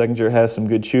Seckinger. Seckinger has some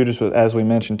good shooters, but as we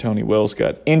mentioned, Tony Wells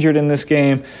got injured in this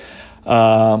game.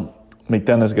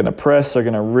 McDonough's going to press. They're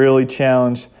going to really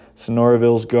challenge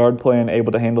Sonoraville's guard play and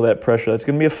able to handle that pressure. That's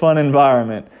going to be a fun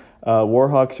environment.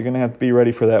 Warhawks are going to have to be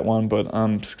ready for that one, but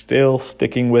I'm still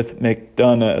sticking with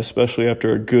McDonough, especially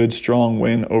after a good, strong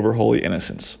win over Holy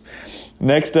Innocents.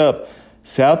 Next up,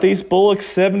 Southeast Bullock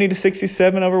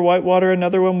 70-67 over Whitewater.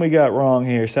 Another one we got wrong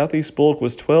here. Southeast Bullock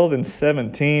was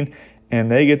 12-17,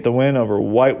 and they get the win over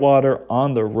Whitewater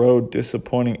on the road.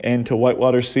 Disappointing end to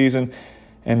Whitewater's season.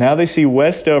 And now they see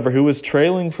Westover, who was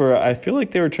trailing for, I feel like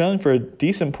they were trailing for a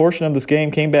decent portion of this game,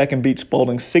 came back and beat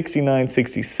Spalding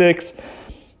 69-66.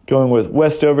 Going with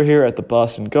Westover here at the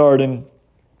Boston Garden.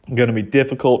 Going to be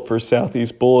difficult for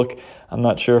Southeast Bullock. I'm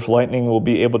not sure if Lightning will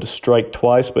be able to strike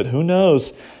twice, but who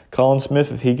knows? Colin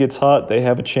Smith, if he gets hot, they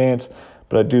have a chance.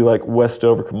 But I do like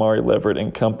Westover, Kamari Leverett,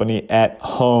 and company at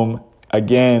home.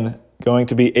 Again, going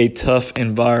to be a tough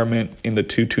environment in the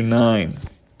 2-9.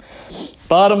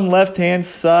 Bottom left-hand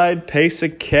side, Pace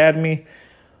Academy,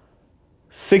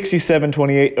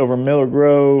 67-28 over Miller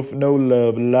Grove. No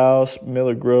love lost.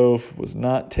 Miller Grove was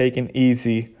not taken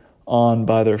easy on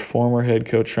by their former head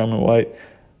coach, Sherman White.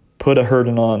 Put a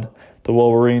hurting on the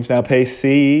Wolverines. Now Pace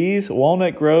sees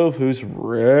Walnut Grove, who's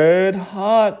red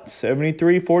hot,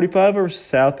 73-45 over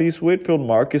Southeast Whitfield.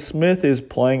 Marcus Smith is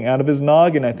playing out of his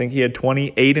noggin. I think he had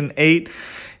 28 and 8.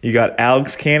 You got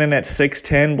Alex Cannon at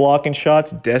 6'10", blocking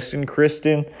shots. Destin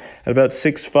Kristen at about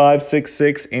 6'5",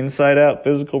 6'6", inside-out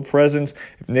physical presence.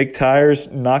 Nick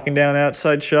Tyers knocking down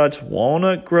outside shots.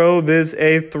 Walnut Grove is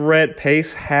a threat.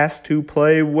 Pace has to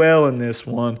play well in this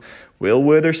one. Will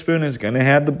Witherspoon is going to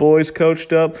have the boys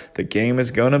coached up. The game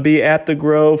is going to be at the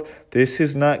Grove. This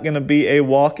is not going to be a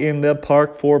walk in the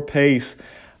park for Pace.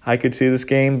 I could see this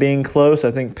game being close. I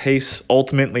think Pace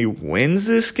ultimately wins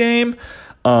this game.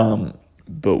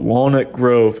 But Walnut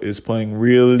Grove is playing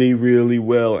really, really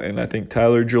well, and I think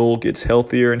Tyler Joel gets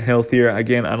healthier and healthier.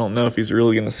 Again, I don't know if he's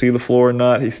really going to see the floor or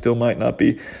not. He still might not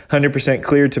be 100%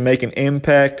 cleared to make an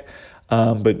impact,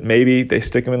 but maybe they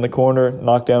stick him in the corner,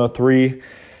 knock down a three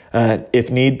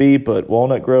if need be. But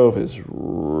Walnut Grove is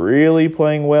really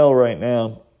playing well right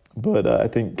now. But I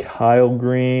think Kyle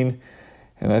Green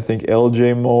and I think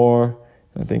L.J. Moore,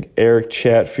 I think Eric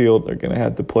Chatfield are going to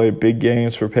have to play big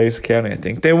games for Pace Academy. I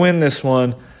think they win this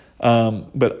one,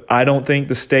 but I don't think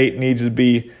the state needs to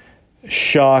be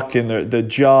shocked and the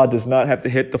jaw does not have to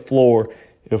hit the floor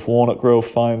if Walnut Grove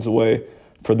finds a way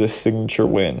for this signature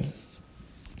win.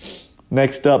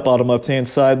 Next up, bottom left-hand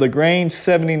side, LaGrange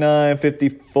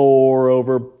 79-54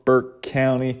 over Burke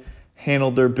County.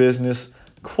 Handled their business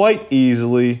quite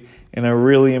easily in a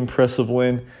really impressive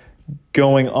win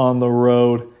going on the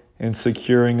road and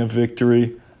securing a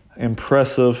victory.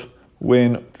 Impressive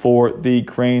win for the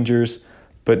Grangers.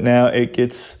 But now it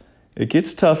gets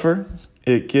tougher.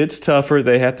 It gets tougher.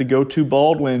 They have to go to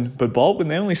Baldwin. But Baldwin,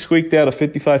 they only squeaked out a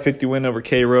 55-50 win over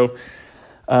Cairo.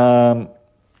 I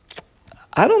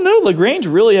don't know. LaGrange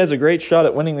really has a great shot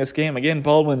at winning this game. Again,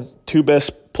 Baldwin, two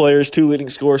best players, two leading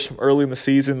scorers from early in the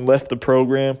season, left the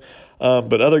program.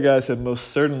 But other guys have most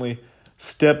certainly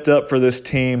stepped up for this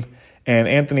team. And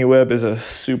Anthony Webb is a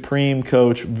supreme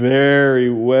coach, very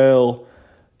well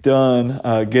done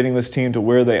getting this team to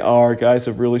where they are. Guys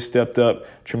have really stepped up.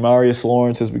 Tremarius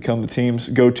Lawrence has become the team's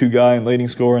go-to guy and leading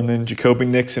scorer, and then Jacoby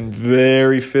Nixon,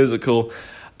 very physical.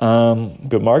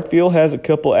 But Mark Veal has a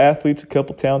couple athletes, a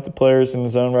couple talented players in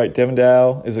his own right. Devin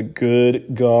Dow is a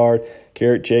good guard.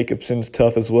 Garrett Jacobson's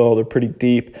tough as well. They're pretty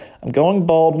deep. I'm going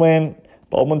Baldwin.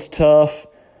 Baldwin's tough.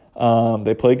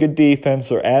 They play good defense.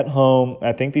 They're at home.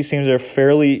 I think these teams are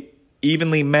fairly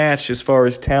evenly matched as far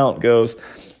as talent goes.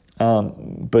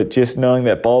 But just knowing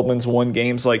that Baldwin's won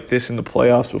games like this in the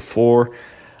playoffs before,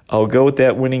 I'll go with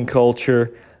that winning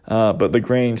culture. But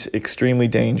LaGrange's extremely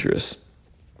dangerous.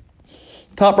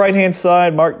 Top right-hand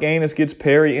side, Mark Gaines gets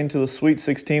Perry into the Sweet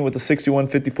 16 with a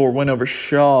 61-54 win over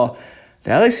Shaw.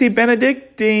 Now they see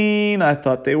Benedictine. I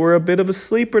thought they were a bit of a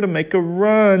sleeper to make a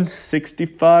run.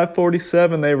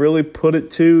 65-47. They really put it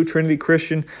to Trinity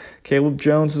Christian. Caleb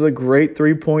Jones is a great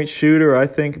three-point shooter. I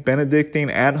think Benedictine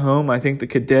at home. I think the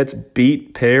Cadets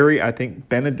beat Perry. I think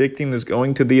Benedictine is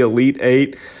going to the Elite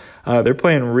Eight. They're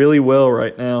playing really well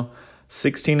right now.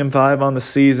 16-5 on the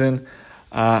season.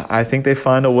 I think they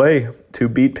find a way to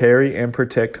beat Perry and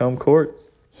protect home court.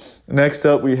 Next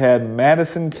up, we had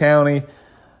Madison County.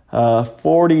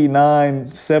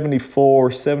 49-74,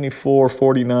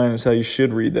 74-49 is how you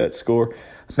should read that score.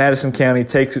 Madison County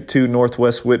takes it to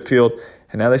Northwest Whitfield.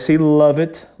 And now they see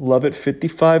Lovett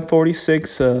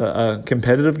 55-46, a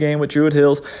competitive game with Druid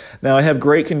Hills. Now I have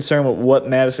great concern with what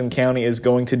Madison County is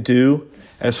going to do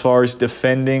as far as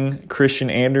defending Christian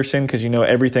Anderson, because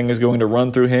everything is going to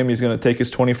run through him. He's going to take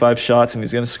his 25 shots and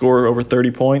he's going to score over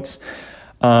 30 points.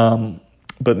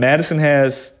 But Madison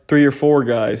has 3 or 4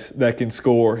 guys that can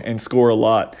score and score a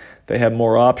lot. They have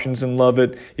more options than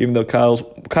Lovett, even though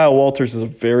Kyle Walters is a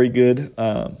very good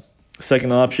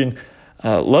second option.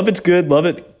 Lovett's good.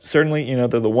 Lovett, certainly, they're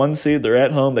the 1 seed. They're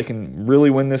at home. They can really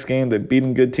win this game. They've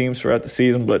beaten good teams throughout the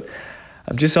season. But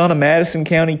I'm just on a Madison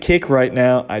County kick right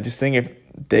now. I just think if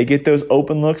they get those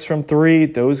open looks from 3,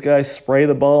 those guys spray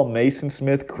the ball. Mason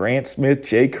Smith, Grant Smith,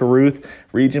 Jay Caruth,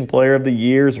 Region Player of the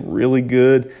Year is really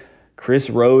good.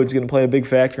 Chris Rhodes going to play a big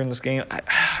factor in this game.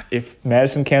 If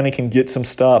Madison County can get some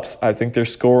stops, I think their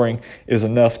scoring is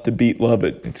enough to beat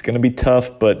Lovett. It's going to be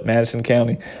tough, but Madison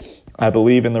County, I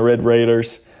believe in the Red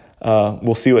Raiders.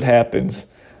 We'll see what happens.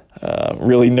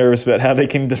 Really nervous about how they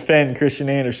can defend Christian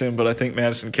Anderson, but I think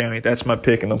Madison County, that's my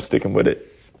pick, and I'm sticking with it.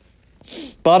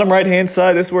 Bottom right-hand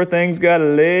side, this is where things got a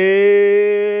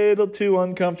little too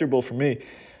uncomfortable for me.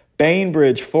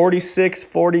 Bainbridge,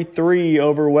 46-43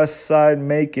 over Westside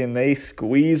Macon. They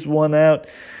squeezed one out,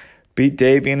 beat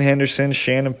Davian Henderson,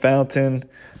 Shannon Fountain,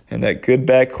 and that good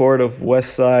backcourt of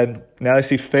Westside. Now I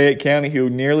see Fayette County, who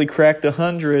nearly cracked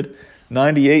 100,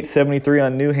 98-73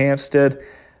 on New Hampstead.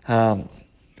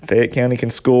 Fayette County can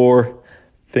score.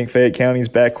 I think Fayette County's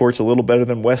backcourt's a little better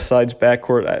than Westside's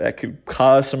backcourt. That could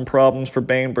cause some problems for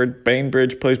Bainbridge.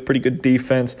 Bainbridge plays pretty good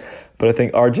defense, but I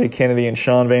think R.J. Kennedy and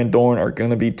Sean Van Dorn are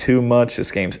going to be too much.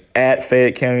 This game's at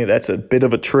Fayette County. That's a bit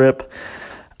of a trip.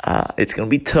 It's going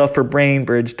to be tough for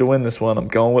Bainbridge to win this one. I'm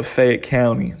going with Fayette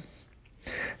County.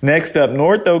 Next up,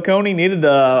 North Oconee needed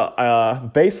a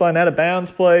baseline out of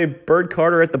bounds play. Bird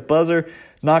Carter at the buzzer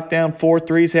knocked down 4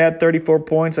 threes, had 34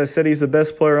 points. I said he's the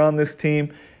best player on this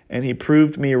team, and he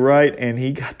proved me right, and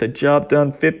he got the job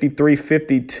done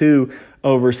 53-52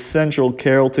 over Central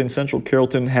Carrollton. Central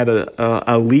Carrollton had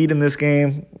a lead in this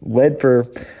game, led for,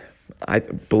 I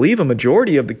believe, a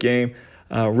majority of the game.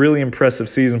 Really impressive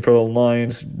season for the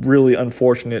Lions. Really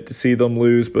unfortunate to see them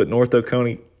lose, but North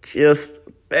Oconee just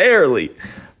barely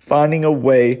finding a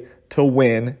way to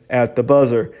win at the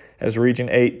buzzer as Region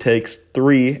 8 takes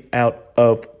 3 out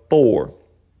of 4.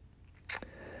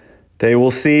 They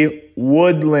will see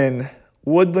Woodland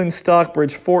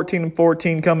Stockbridge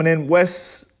 14-14 coming in.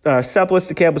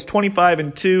 Southwest DeKalb was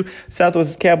 25-2.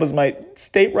 Southwest DeKalb was my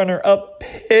state runner-up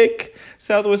pick.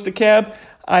 Southwest DeKalb,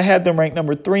 I had them ranked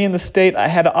number 3 in the state. I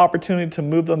had an opportunity to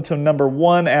move them to number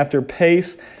 1 after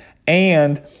Pace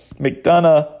and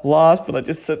McDonough lost, but I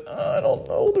just said, I don't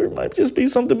know. There might just be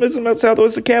something missing about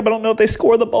Southwest DeKalb. I don't know if they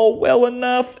score the ball well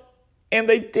enough, and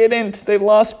they didn't. They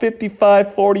lost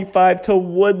 55-45 to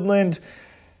Woodland,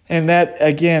 and that,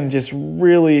 again, just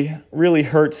really, really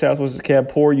hurt Southwest DeKalb.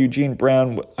 Poor Eugene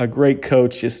Brown, a great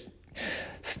coach, just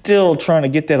still trying to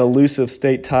get that elusive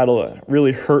state title. It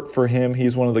really hurt for him.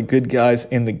 He's one of the good guys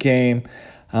in the game,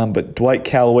 but Dwight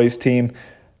Calloway's team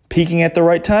peaking at the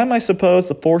right time, I suppose.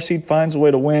 The 4 seed finds a way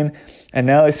to win, and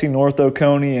now they see North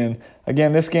Oconee. And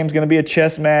again, this game's going to be a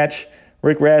chess match.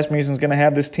 Rick Rasmussen's going to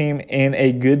have this team in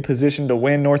a good position to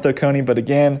win North Oconee, but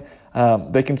again,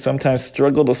 they can sometimes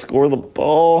struggle to score the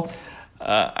ball.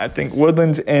 I think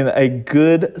Woodland's in a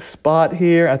good spot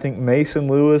here. I think Mason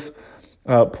Lewis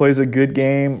plays a good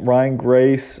game. Ryan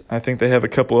Grace, I think they have a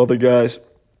couple other guys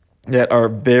that are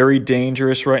very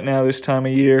dangerous right now this time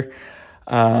of year.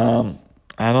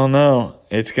 I don't know.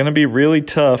 It's going to be really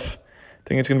tough. I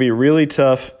think it's going to be really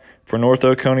tough for North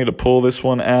Oconee to pull this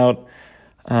one out.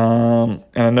 And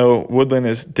I know Woodland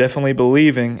is definitely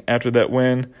believing after that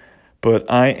win,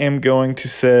 but I am going to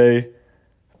say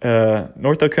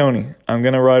North Oconee. I'm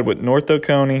going to ride with North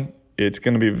Oconee. It's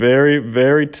going to be very,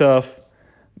 very tough,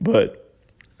 but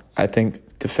I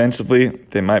think defensively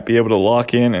they might be able to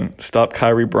lock in and stop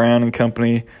Kyrie Brown and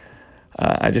company.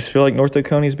 I just feel like North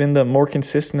Oconee's been the more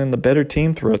consistent and the better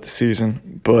team throughout the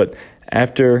season. But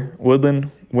after Woodland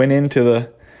went into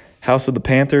the house of the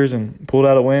Panthers and pulled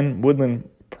out a win, Woodland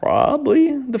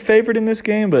probably the favorite in this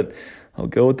game, but I'll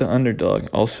go with the underdog.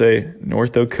 I'll say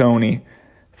North Oconee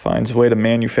finds a way to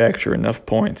manufacture enough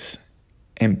points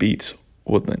and beats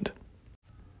Woodland.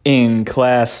 In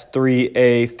Class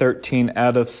 3A, 13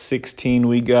 out of 16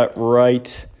 we got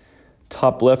right.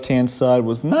 Top left-hand side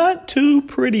was not too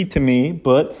pretty to me,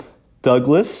 but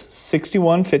Douglas,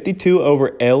 61-52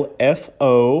 over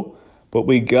LFO. But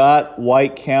we got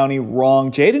White County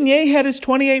wrong. Jaden Ye had his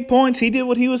 28 points. He did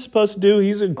what he was supposed to do.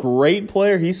 He's a great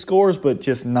player. He scores, but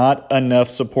just not enough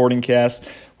supporting cast,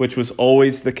 which was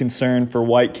always the concern for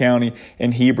White County.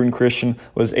 And Hebron Christian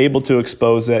was able to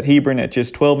expose that. Hebron at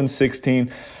just 12-16.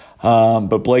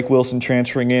 But Blake Wilson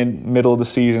transferring in middle of the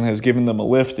season has given them a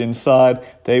lift inside.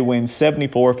 They win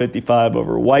 74-55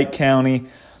 over White County.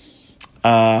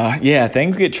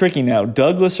 Things get tricky now.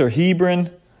 Douglas or Hebron?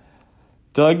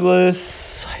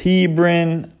 Douglas,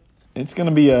 Hebron, it's going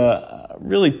to be a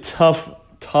really tough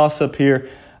toss-up here.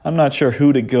 I'm not sure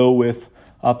who to go with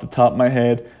off the top of my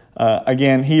head.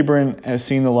 Again, Hebron has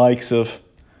seen the likes of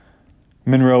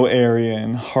Monroe area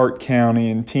and Hart County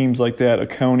and teams like that,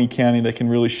 Oconee County that can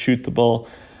really shoot the ball.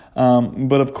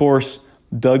 But, of course,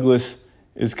 Douglas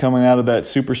is coming out of that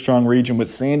super strong region with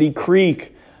Sandy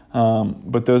Creek.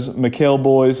 But those McHale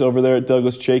boys over there at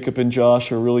Douglas, Jacob and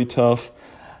Josh, are really tough.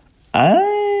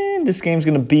 This game's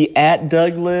going to be at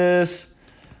Douglas.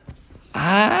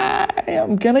 I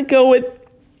am going to go with...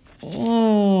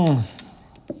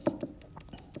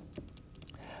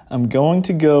 I'm going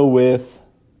to go with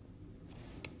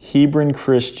Hebron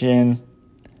Christian.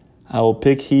 I will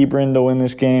pick Hebron to win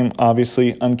this game,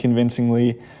 obviously,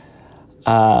 unconvincingly.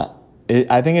 I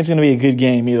think it's going to be a good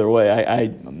game either way.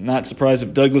 I'm not surprised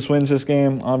if Douglas wins this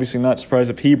game. Obviously not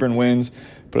surprised if Hebron wins.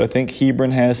 But I think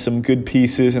Hebron has some good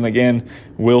pieces. And again,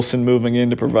 Wilson moving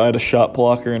in to provide a shot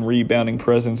blocker and rebounding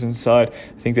presence inside.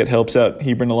 I think that helps out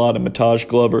Hebron a lot. And Mataj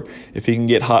Glover, if he can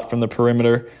get hot from the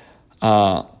perimeter,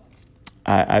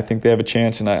 I think they have a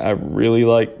chance. And I really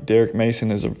like Derek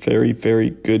Mason as a very, very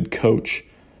good coach.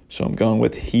 So I'm going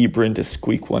with Hebron to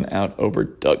squeak one out over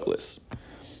Douglas.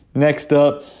 Next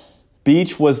up,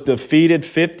 Beach was defeated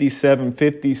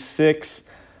 57-56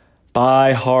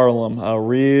 by Harlem. A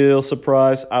real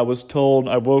surprise. I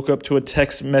woke up to a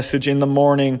text message in the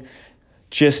morning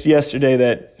just yesterday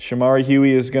that Shamari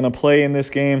Huey is going to play in this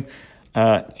game.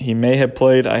 He may have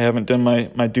played. I haven't done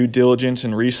my due diligence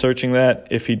in researching that,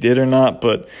 if he did or not,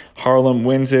 but Harlem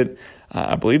wins it.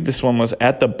 I believe this one was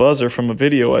at the buzzer from a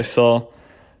video I saw.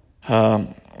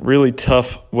 Really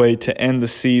tough way to end the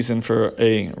season for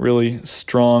a really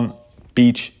strong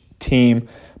Beach team.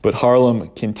 But Harlem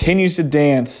continues to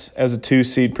dance as a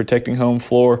 2-seed, protecting home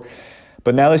floor.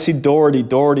 But now they see Doherty.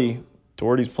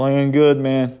 Doherty's playing good,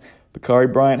 man. Bakari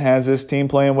Bryant has this team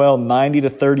playing well.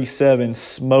 90-37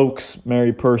 smokes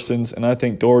Mary Persons. And I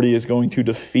think Doherty is going to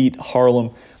defeat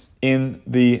Harlem in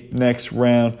the next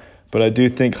round. But I do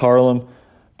think Harlem,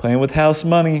 playing with house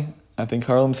money, I think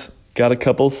Harlem's got a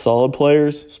couple solid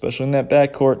players, especially in that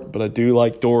backcourt. But I do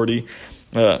like Doherty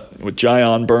with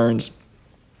Jayon Burns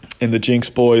and the Jinx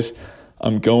boys.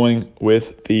 I'm going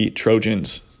with the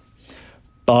Trojans.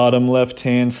 Bottom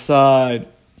left-hand side,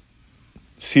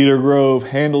 Cedar Grove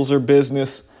handles their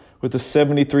business with a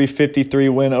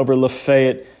 73-53 win over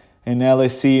Lafayette. And now they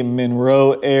see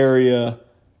Monroe area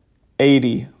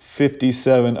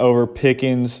 80-57 over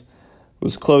Pickens. It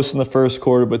was close in the first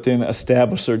quarter, but then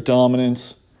established their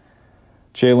dominance.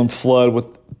 Jalen Flood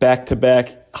with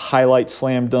back-to-back highlight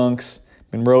slam dunks.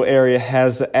 Monroe area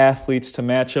has the athletes to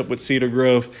match up with Cedar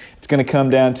Grove. It's going to come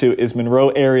down to, is Monroe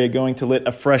area going to let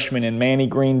a freshman in Manny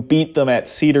Green beat them at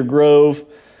Cedar Grove?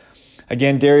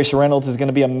 Again, Darius Reynolds is going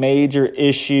to be a major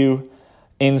issue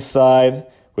inside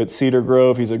with Cedar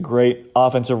Grove. He's a great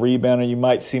offensive rebounder. You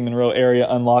might see Monroe area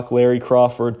unlock Larry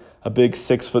Crawford, a big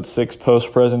 6'6"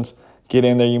 post presence. Get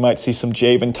in there. You might see some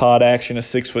Javen Todd action, a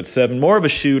 6'7", more of a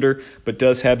shooter, but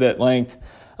does have that length.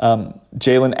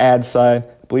 Jalen Adside,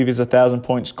 I believe he's a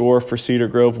 1,000-point scorer for Cedar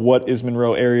Grove. What is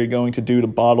Monroe area going to do to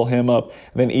bottle him up?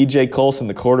 And then E.J. Colson,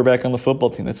 the quarterback on the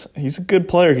football team, he's a good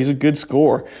player. He's a good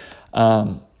scorer.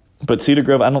 But Cedar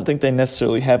Grove, I don't think they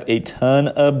necessarily have a ton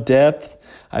of depth.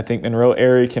 I think Monroe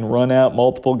area can run out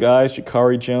multiple guys.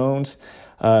 Jakari Jones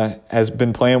has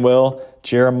been playing well.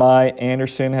 Jeremiah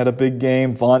Anderson had a big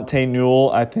game. Vontae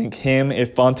Newell, I think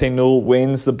if Vontae Newell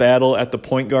wins the battle at the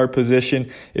point guard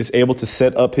position, is able to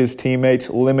set up his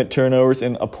teammates, limit turnovers,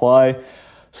 and apply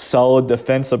solid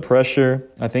defensive pressure,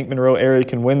 I think Monroe area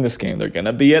can win this game. They're going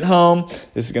to be at home.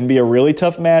 This is going to be a really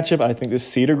tough matchup. I think this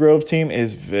Cedar Grove team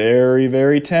is very,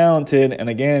 very talented. And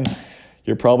again,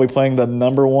 you're probably playing the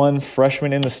number one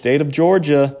freshman in the state of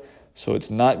Georgia, so it's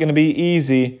not going to be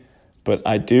easy. But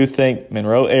I do think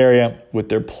Monroe area, with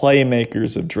their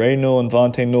playmakers of Dre Newell and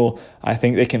Vontae Newell, I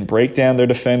think they can break down their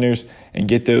defenders and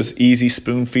get those easy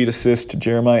spoon feed assists to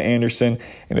Jeremiah Anderson.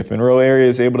 And if Monroe area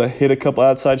is able to hit a couple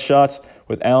outside shots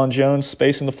with Allen Jones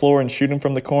spacing the floor and shooting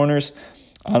from the corners,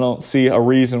 I don't see a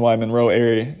reason why Monroe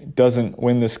area doesn't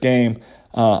win this game.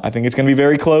 I think it's going to be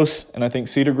very close, and I think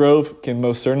Cedar Grove can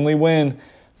most certainly win.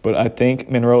 but I think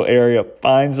Monroe area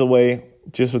finds a way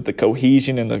just with the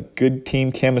cohesion and the good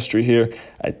team chemistry here.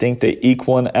 I think they eke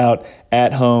one out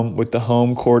at home with the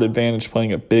home court advantage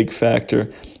playing a big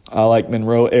factor. I like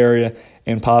Monroe area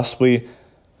and possibly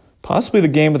the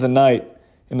game of the night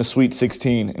in the Sweet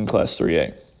 16 in Class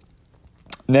 3A.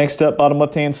 Next up, bottom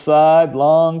left-hand side,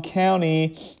 Long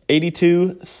County,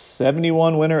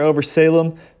 82-71 winner over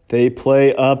Salem. They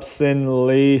play Upson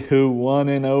Lee, who won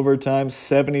in overtime,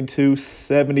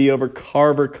 72-70 over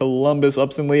Carver Columbus.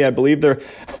 Upson Lee, I believe their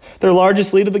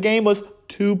largest lead of the game was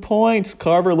 2 points.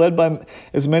 Carver led by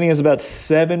as many as about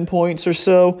 7 points or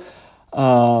so.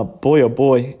 Boy, oh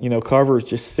boy, Carver is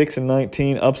just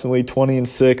 6-19, Upson Lee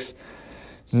 20-6.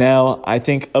 Now, I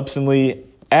think Upson Lee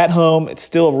at home, it's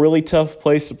still a really tough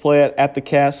place to play at the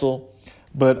Castle,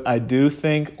 but I do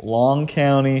think Long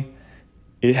County,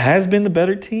 it has been the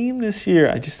better team this year.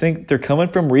 I just think they're coming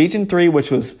from Region 3,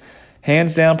 which was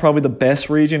hands down probably the best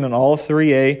region in all of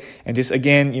 3A. And just,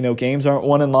 again, games aren't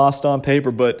won and lost on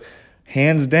paper, but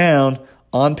hands down,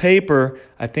 on paper,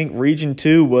 I think Region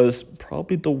 2 was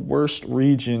probably the worst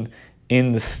region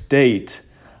in the state.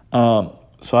 So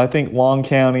I think Long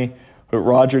County, but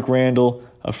Roderick Randall,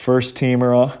 a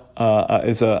first-teamer,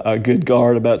 is a good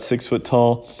guard, about 6 foot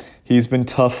tall. He's been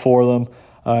tough for them.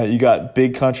 You got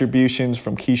big contributions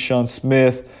from Keyshawn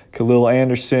Smith, Khalil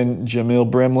Anderson, Jamil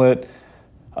Brimlett,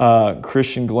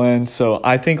 Christian Glenn. So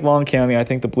I think Long County, I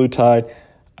think the Blue Tide,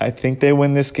 I think they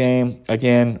win this game.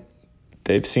 Again,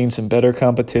 they've seen some better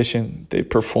competition. They've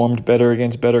performed better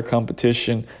against better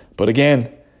competition. But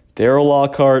again, Darryl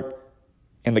Lockhart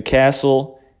and the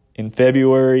Castle in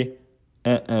February,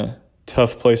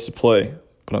 tough place to play.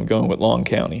 But I'm going with Long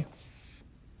County.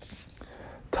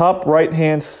 Top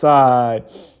right-hand side,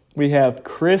 we have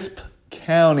Crisp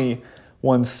County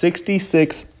won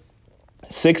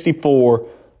 66-64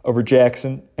 over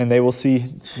Jackson, and they will see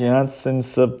Johnson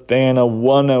Savannah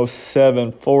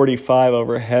 107-45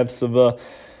 over Hephzibah.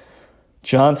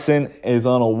 Johnson is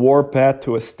on a warpath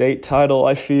to a state title,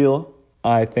 I feel.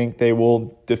 I think they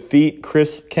will defeat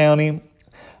Crisp County.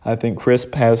 I think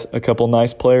Crisp has a couple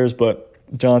nice players, but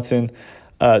Johnson,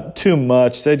 too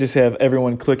much. They just have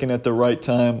everyone clicking at the right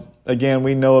time. Again,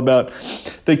 we know about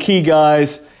the key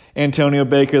guys. Antonio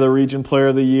Baker, the Region Player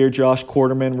of the Year. Josh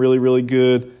Quarterman, really, really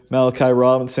good. Malachi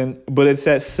Robinson. But it's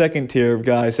that second tier of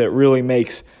guys that really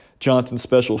makes Johnson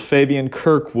special. Fabian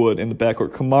Kirkwood in the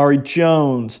backcourt. Kamari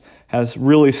Jones has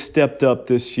really stepped up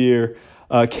this year.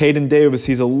 Caden Davis,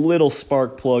 he's a little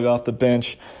spark plug off the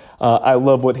bench. I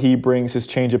love what he brings, his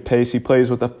change of pace. He plays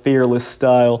with a fearless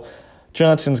style.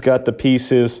 Johnson's got the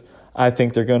pieces. I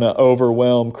think they're going to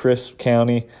overwhelm Crisp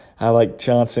County. I like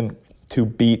Johnson to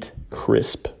beat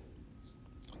Crisp.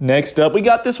 Next up, we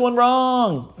got this one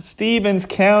wrong. Stevens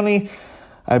County.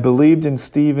 I believed in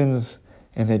Stevens,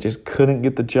 and they just couldn't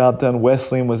get the job done.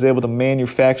 Wesleyan was able to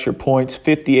manufacture points,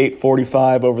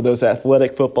 58-45 over those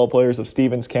athletic football players of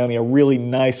Stevens County. A really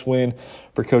nice win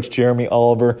for Coach Jeremy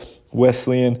Oliver.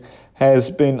 Wesleyan has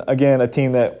been, again, a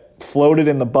team that floated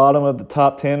in the bottom of the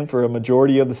top 10 for a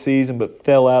majority of the season, but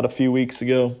fell out a few weeks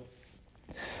ago.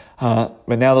 But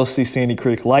now they'll see Sandy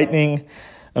Creek Lightning.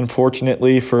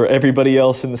 Unfortunately for everybody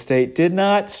else in the state, did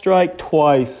not strike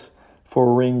twice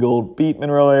for Ringgold. Beat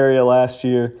Monroe area last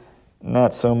year.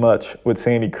 Not so much with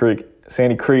Sandy Creek.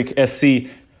 Sandy Creek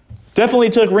SC definitely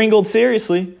took Ringgold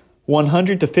seriously.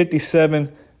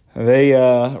 100-57. They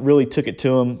really took it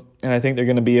to them, and I think they're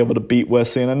going to be able to beat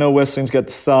Wesleyan. I know Wesleyan's got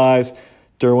the size.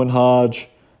 Derwin Hodge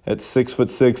at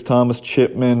 6'6", Thomas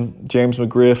Chipman, James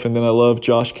McGriff, and then I love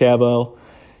Josh Cavell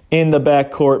in the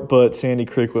backcourt, but Sandy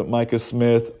Creek with Micah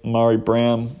Smith, Mari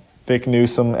Brown, Vic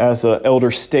Newsom as an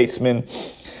elder statesman.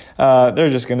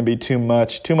 They're just going to be too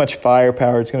much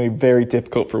firepower. It's going to be very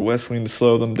difficult for Wesleyan to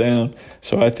slow them down.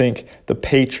 So I think the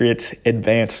Patriots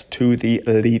advance to the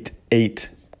Elite Eight.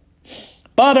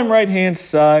 Bottom right-hand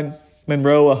side,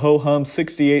 Monroe, a ho-hum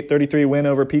 68-33 win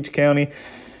over Peach County.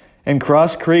 And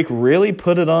Cross Creek really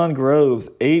put it on Groves,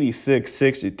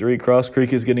 86-63. Cross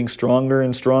Creek is getting stronger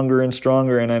and stronger and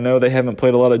stronger, and I know they haven't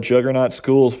played a lot of juggernaut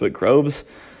schools, but Groves,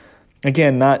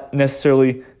 again, not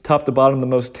necessarily top to bottom the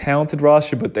most talented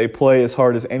roster, but they play as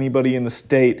hard as anybody in the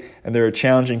state, and they're a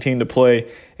challenging team to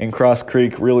play, and Cross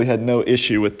Creek really had no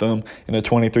issue with them in a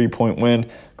 23-point win.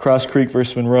 Cross Creek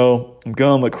versus Monroe, I'm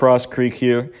going with Cross Creek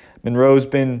here. Monroe's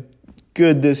been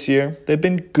good this year. They've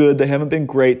been good. They haven't been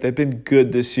great. They've been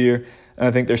good this year. And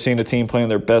I think they're seeing a team playing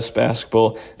their best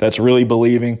basketball that's really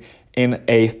believing in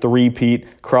a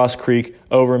three-peat, Cross Creek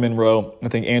over Monroe. I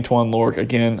think Antoine Lork,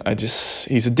 again,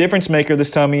 he's a difference maker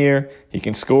this time of year. He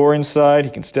can score inside,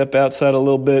 he can step outside a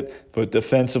little bit, but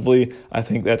defensively, I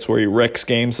think that's where he wrecks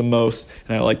games the most,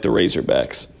 and I like the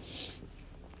Razorbacks.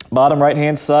 Bottom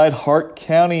right-hand side, Hart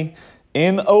County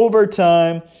in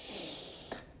overtime.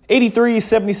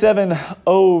 83-77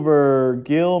 over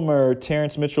Gilmer.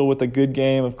 Terrence Mitchell with a good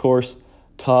game, of course.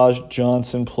 Taj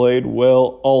Johnson played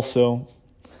well also.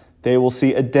 They will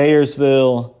see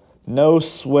Adairsville. No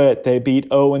sweat. They beat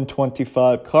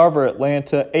 0-25. Carver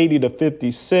Atlanta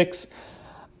 80-56.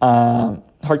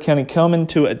 Hart County coming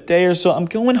to Adairsville. I'm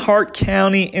going Hart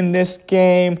County in this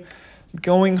game. I'm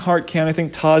going Hart County. I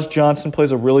think Taj Johnson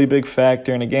plays a really big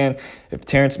factor. And again, if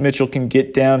Terrence Mitchell can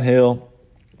get downhill,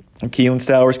 and Keelan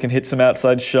Stowers can hit some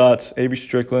outside shots, Avery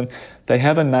Strickland, they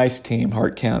have a nice team,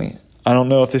 Hart County. I don't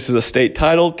know if this is a state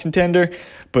title contender,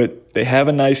 but they have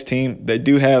a nice team. They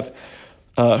do have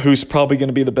who's probably going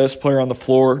to be the best player on the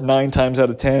floor 9 times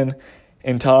out of 10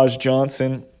 in Taj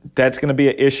Johnson. That's going to be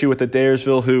an issue with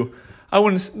Adairsville, who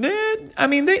they're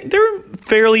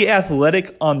fairly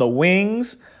athletic on the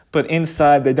wings, but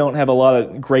inside they don't have a lot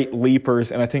of great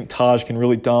leapers, and I think Taj can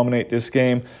really dominate this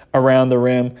game around the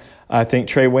rim. I think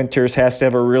Trey Winters has to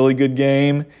have a really good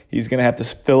game. He's going to have to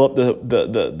fill up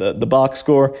the box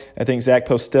score. I think Zach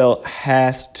Postel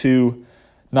has to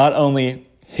not only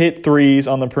hit threes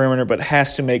on the perimeter, but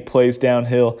has to make plays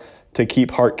downhill to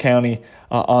keep Hart County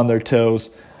on their toes.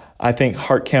 I think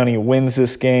Hart County wins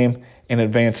this game and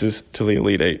advances to the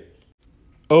Elite Eight.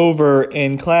 Over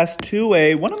in Class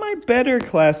 2A, one of my better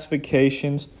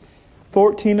classifications,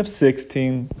 14 of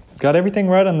 16. Got everything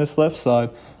right on this left side.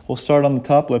 We'll start on the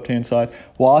top left-hand side.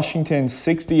 Washington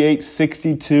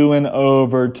 68-62 in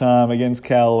overtime against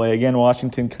Callaway. Again,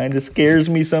 Washington kind of scares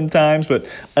me sometimes, but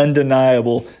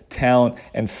undeniable talent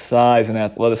and size and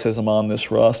athleticism on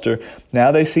this roster.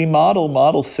 Now they see Model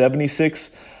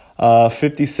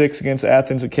 76-56 against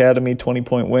Athens Academy,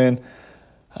 20-point win.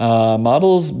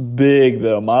 Model's big,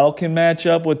 though. Model can match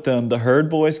up with them. The Hurd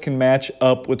boys can match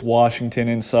up with Washington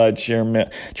inside.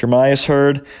 Jeremias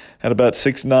Hurd at about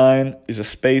 6'9", is a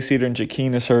space eater, and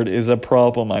Jaquinas Hurd is a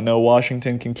problem. I know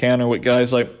Washington can counter with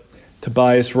guys like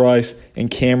Tobias Rice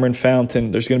and Cameron Fountain.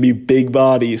 There's going to be big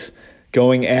bodies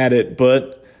going at it,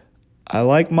 but I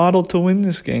like Model to win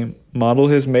this game. Model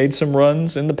has made some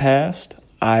runs in the past.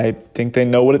 I think they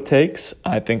know what it takes.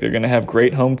 I think they're going to have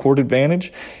great home court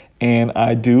advantage, and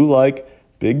I do like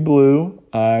Big Blue.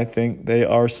 I think they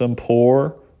are some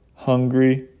poor,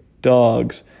 hungry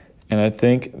dogs. And I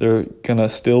think they're going to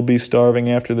still be starving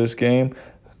after this game.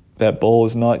 That bowl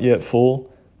is not yet full.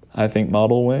 I think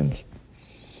Model wins.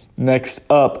 Next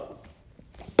up,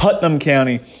 Putnam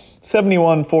County,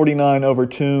 71-49 over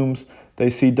Toombs. They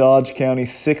see Dodge County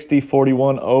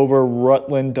 60-41 over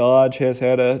Rutland. Dodge has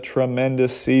had a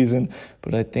tremendous season,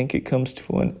 but I think it comes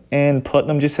to an end.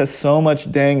 Putnam just has so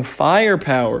much dang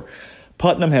firepower.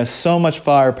 Putnam has so much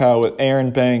firepower with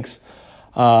Aaron Banks,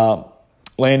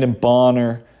 Landon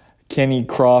Bonner, Kenny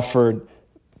Crawford.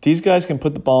 These guys can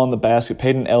put the ball in the basket.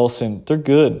 Peyton Ellison, they're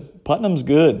good. Putnam's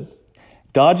good.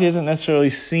 Dodge hasn't necessarily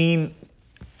seen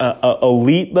a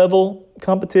elite level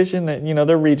competition. That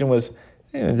their region was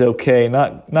okay,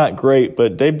 not great,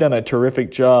 but they've done a terrific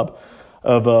job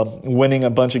of winning a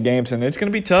bunch of games, and it's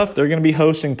going to be tough. They're going to be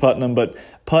hosting Putnam, but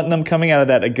Putnam coming out of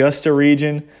that Augusta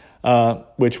region,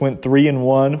 which went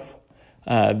 3-1.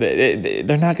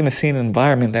 They're not going to see an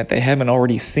environment that they haven't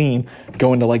already seen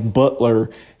going to like Butler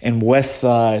and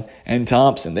Westside and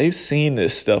Thompson. They've seen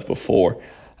this stuff before.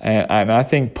 And I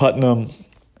think Putnam,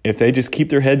 if they just keep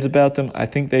their heads about them, I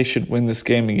think they should win this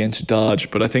game against Dodge.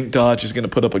 But I think Dodge is going to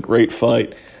put up a great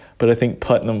fight. But I think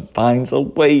Putnam finds a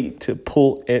way to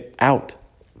pull it out.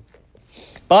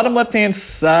 Bottom left-hand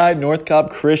side, North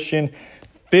Cobb Christian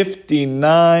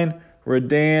 59,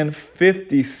 Redan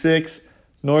 56.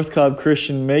 North Cobb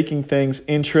Christian making things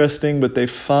interesting, but they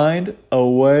find a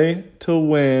way to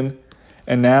win.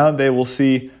 And now they will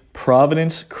see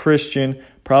Providence Christian.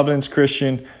 Providence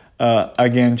Christian,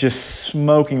 again, just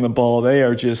smoking the ball. They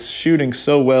are just shooting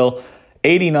so well.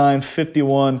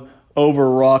 89-51 over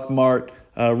Rockmart.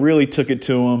 Really took it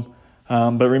to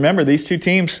them. But remember, these two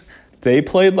teams, they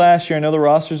played last year. I know the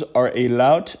rosters are a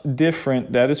lot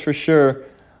different. That is for sure.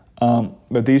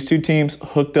 But these two teams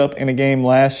hooked up in a game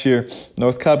last year.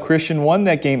 North Cobb Christian won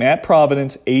that game at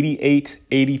Providence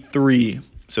 88-83.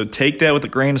 So take that with a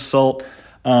grain of salt.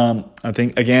 I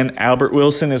think, again, Albert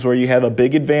Wilson is where you have a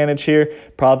big advantage here.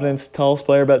 Providence, tallest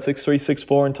player, about 6'3",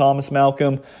 6'4", and Thomas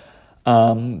Malcolm.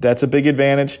 That's a big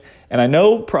advantage. And I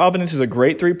know Providence is a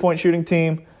great three-point shooting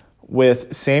team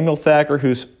with Samuel Thacker,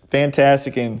 who's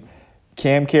fantastic, and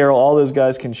Cam Carroll, all those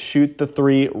guys can shoot the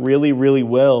three really, really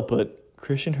well, but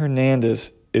Christian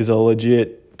Hernandez is a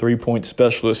legit three-point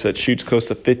specialist that shoots close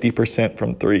to 50%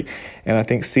 from three. And I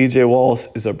think C.J. Wallace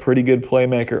is a pretty good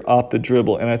playmaker off the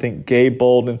dribble. And I think Gabe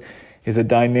Bolden is a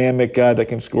dynamic guy that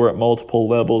can score at multiple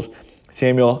levels.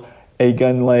 Samuel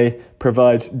Agunlay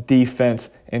provides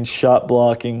defense and shot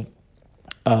blocking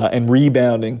and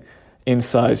rebounding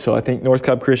inside. So I think North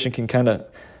Cobb Christian can kind of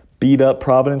beat up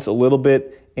Providence a little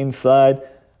bit inside.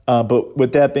 But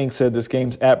with that being said, this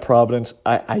game's at Providence.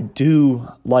 I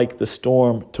do like the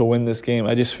Storm to win this game.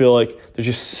 I just feel like there's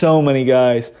just so many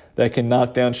guys that can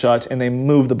knock down shots, and they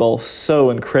move the ball so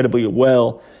incredibly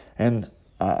well. And,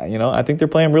 I think they're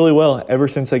playing really well ever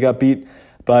since they got beat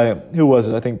by, who was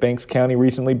it? I think Banks County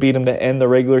recently beat them to end the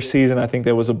regular season. I think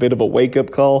that was a bit of a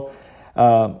wake-up call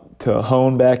to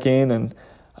hone back in, and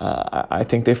I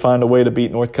think they find a way to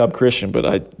beat North Cobb Christian, but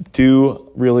I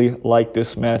do really like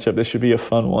this matchup. This should be a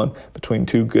fun one between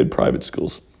two good private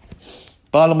schools.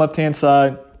 Bottom left-hand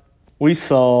side, we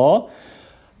saw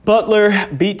Butler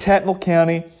beat Tattnall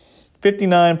County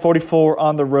 59-44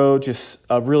 on the road. Just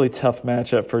a really tough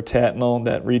matchup for Tattnall.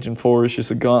 That Region 4 is just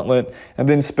a gauntlet. And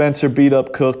then Spencer beat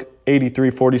up Cook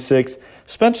 83-46.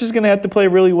 Spencer's going to have to play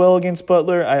really well against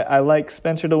Butler. I like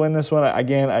Spencer to win this one.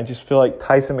 Again, I just feel like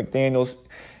Tyson McDaniels,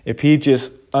 if he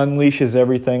just unleashes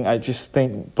everything, I just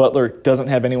think Butler doesn't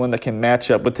have anyone that can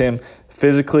match up with him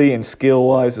physically and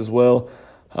skill-wise as well.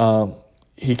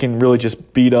 He can really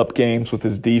just beat up games with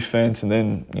his defense and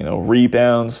then,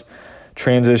 rebounds,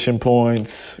 transition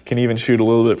points, can even shoot a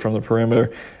little bit from the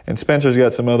perimeter. And Spencer's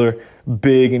got some other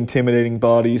big, intimidating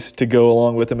bodies to go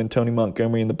along with him, and Tony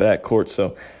Montgomery in the backcourt.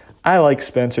 So I like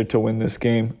Spencer to win this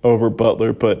game over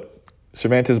Butler, but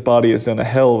Cervantes' body has done a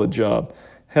hell of a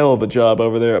job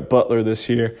over there at Butler this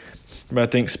year. But I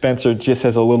think Spencer just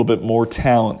has a little bit more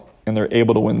talent, and they're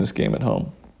able to win this game at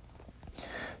home.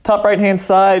 Top right-hand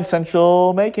side,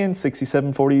 Central Macon,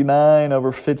 67-49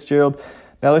 over Fitzgerald.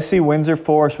 Now let's see Windsor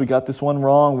Forest. We got this one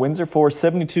wrong. Windsor Forest,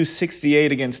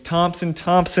 72-68 against Thompson.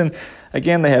 Thompson,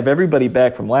 again, they have everybody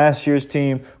back from last year's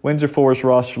team. Windsor Forest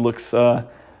roster looks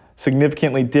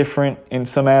significantly different in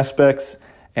some aspects,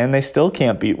 and they still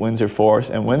can't beat Windsor Forest.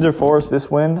 And Windsor Forest,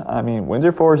 this win,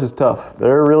 Windsor Forest is tough.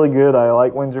 They're really good. I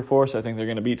like Windsor Forest. I think they're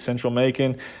going to beat Central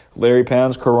Macon, Larry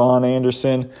Pounds, Karan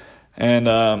Anderson, and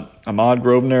Ahmad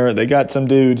Grosvenor. They got some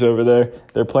dudes over there.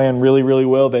 They're playing really, really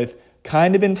well. They've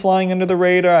kind of been flying under the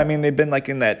radar. They've been like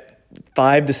in that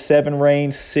 5 to 7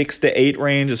 range, 6 to 8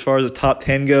 range as far as the top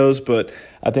 10 goes, but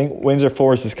I think Windsor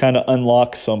Forest has kind of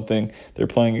unlocked something. They're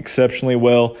playing exceptionally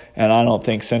well, and I don't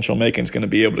think Central Macon's going to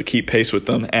be able to keep pace with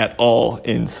them at all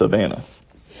in Savannah.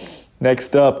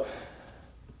 Next up,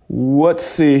 let's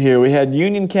see here. We had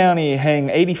Union County hang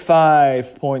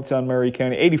 85 points on Murray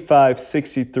County,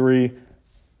 85-63.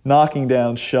 Knocking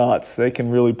down shots. They can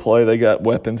really play. They got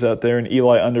weapons out there. And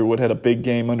Eli Underwood had a big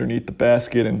game underneath the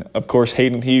basket. And, of course,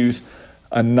 Hayden Hughes,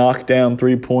 a knockdown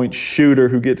three-point shooter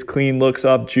who gets clean looks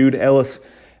off Jude Ellis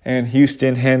and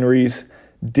Houston Henry's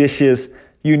dishes.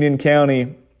 Union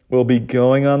County will be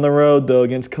going on the road, though,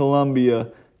 against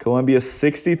Columbia. Columbia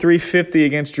 63-50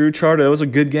 against Drew Charter. That was a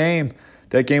good game.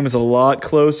 That game was a lot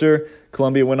closer.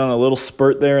 Columbia went on a little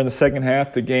spurt there in the second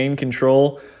half to gain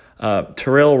control.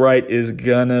 Terrell Wright is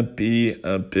going to be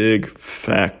a big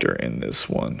factor in this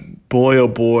one. Boy, oh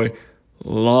boy,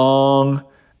 long,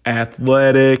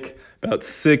 athletic, about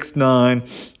 6'9",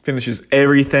 finishes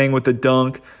everything with a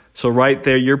dunk. So right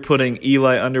there, you're putting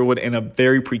Eli Underwood in a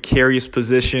very precarious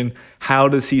position. How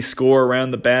does he score around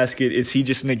the basket? Is he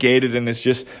just negated and is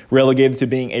just relegated to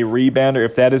being a rebounder?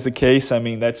 If that is the case,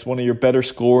 that's one of your better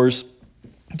scorers.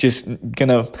 Just going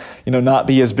to, not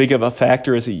be as big of a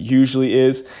factor as he usually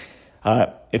is.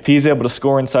 If he's able to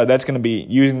score inside, that's going to be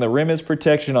using the rim as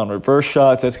protection on reverse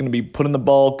shots. That's going to be putting the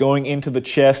ball going into the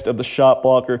chest of the shot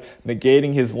blocker,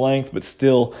 negating his length, but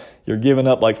still you're giving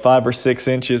up like 5 or 6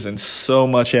 inches and so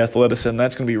much athleticism.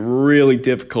 That's going to be really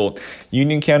difficult.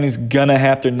 Union County's going to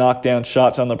have to knock down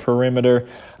shots on the perimeter,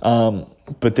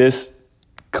 but this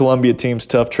Columbia team's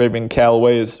tough. Travion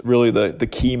Calloway is really the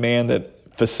key man that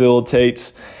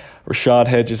facilitates. Rashad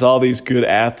Hedges, all these good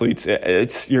athletes.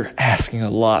 You're asking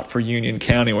a lot for Union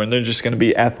County when they're just going to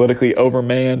be athletically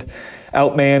outmanned,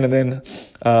 and then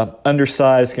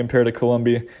undersized compared to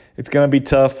Columbia. It's going to be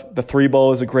tough. The three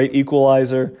ball is a great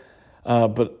equalizer,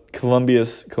 but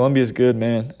Columbia's good,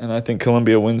 man, and I think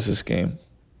Columbia wins this game.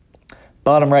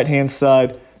 Bottom right-hand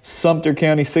side, Sumter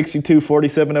County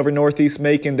 62-47 over Northeast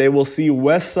Macon. They will see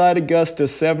Westside Augusta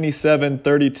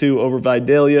 77-32 over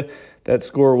Vidalia. That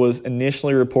score was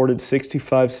initially reported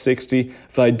 65-60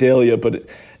 Vidalia, but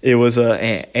it was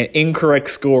an incorrect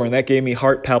score, and that gave me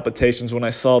heart palpitations when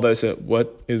I saw that. I said,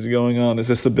 what is going on? Is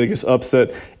this the biggest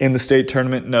upset in the state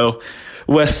tournament? No.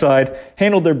 Westside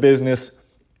handled their business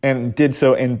and did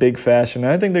so in big fashion.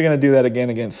 And I think they're going to do that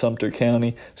again against Sumter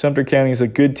County. Sumter County is a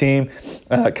good team.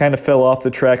 Kind of fell off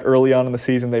the track early on in the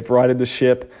season. They've righted the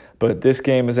ship. But this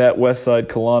game is at Westside.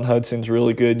 Kalon Hudson's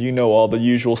really good. You know all the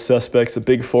usual suspects, the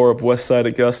Big Four of Westside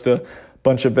Augusta.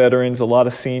 Bunch of veterans, a lot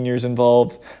of seniors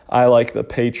involved. I like the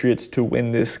Patriots to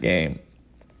win this game.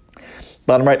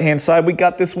 Bottom right-hand side, we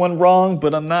got this one wrong,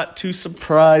 but I'm not too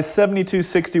surprised.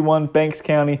 72-61, Banks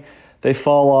County. They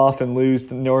fall off and lose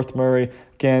to North Murray.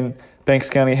 Again, Banks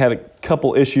County had a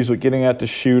couple issues with getting out to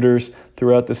shooters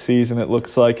throughout the season, it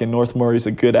looks like, and North Murray's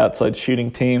a good outside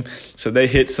shooting team. So they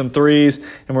hit some threes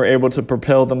and were able to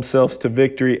propel themselves to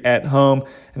victory at home.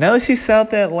 And now they see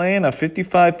South Atlanta,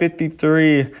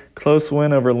 55-53, close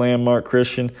win over Landmark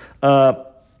Christian.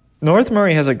 North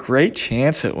Murray has a great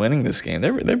chance at winning this game. They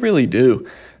really do.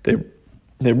 They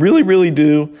really, really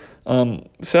do.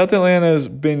 South Atlanta has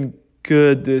been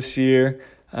good this year.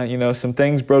 Some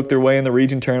things broke their way in the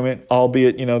region tournament,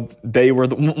 albeit, they were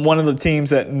one of the teams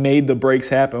that made the breaks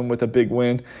happen with a big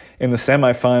win in the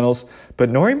semifinals. But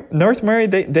North Murray,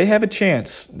 they have a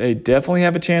chance. They definitely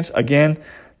have a chance. Again,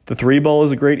 the three ball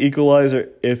is a great equalizer.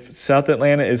 If South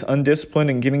Atlanta is undisciplined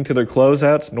in getting to their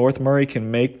closeouts, North Murray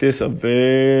can make this a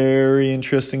very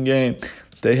interesting game.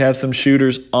 They have some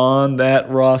shooters on that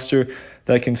roster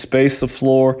that can space the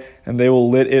floor, and they will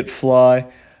let it fly.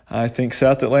 I think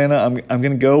South Atlanta, I'm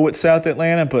going to go with South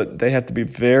Atlanta, but they have to be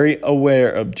very aware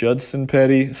of Judson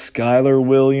Petty, Skylar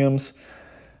Williams.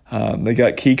 They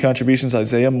got key contributions.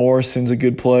 Isaiah Morrison's a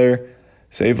good player.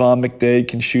 Zavon McDade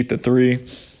can shoot the three.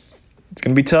 It's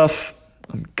going to be tough.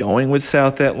 I'm going with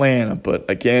South Atlanta, but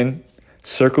again,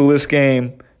 circle this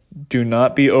game. Do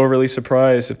not be overly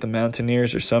surprised if the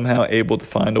Mountaineers are somehow able to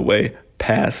find a way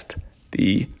past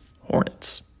the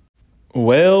Hornets.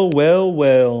 Well,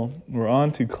 we're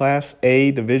on to Class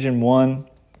A, Division I.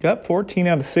 Got 14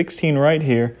 out of 16 right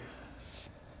here.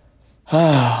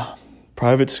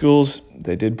 Private schools,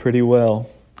 they did pretty well.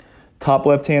 Top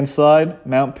left-hand side,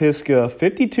 Mount Pisgah,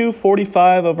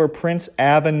 52-45 over Prince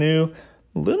Avenue.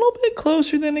 A little bit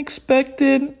closer than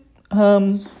expected.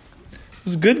 It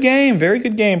was a good game, very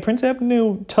good game. Prince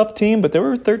Avenue, tough team, but they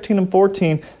were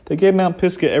 13-14. They gave Mount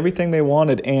Pisgah everything they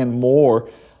wanted and more.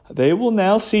 They will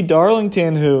now see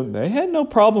Darlington, who they had no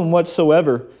problem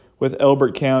whatsoever with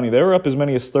Elbert County. They were up as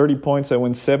many as 30 points. They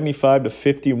win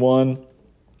 75-51.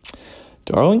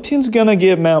 Darlington's going to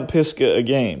give Mount Pisgah a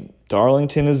game.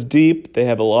 Darlington is deep. They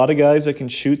have a lot of guys that can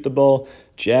shoot the ball.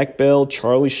 Jack Bell,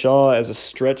 Charlie Shaw as a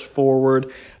stretch forward.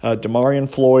 Demarion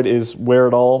Floyd is where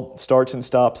it all starts and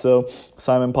stops, though.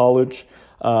 Simon Pauluch.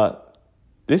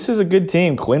 This is a good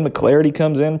team. Quinn McClarity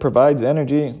comes in, provides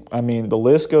energy. I mean, the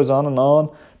list goes on and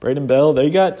on. Braden Bell, they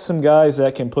got some guys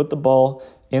that can put the ball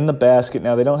in the basket.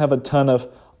 Now, they don't have a ton of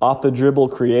off-the-dribble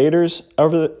creators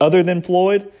other than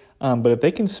Floyd, but if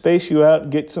they can space you out,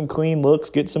 get some clean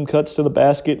looks, get some cuts to the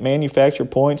basket, manufacture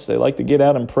points, they like to get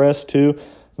out and press too,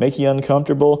 make you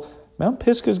uncomfortable. Mount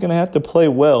Pisgah is going to have to play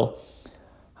well.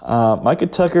 Micah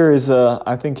Tucker is,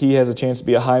 I think he has a chance to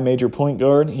be a high major point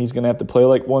guard. He's going to have to play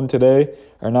like one today,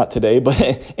 or not today, but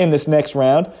in this next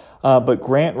round. But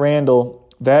Grant Randall,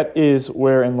 that is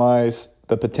wherein lies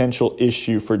the potential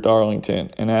issue for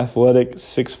Darlington. An athletic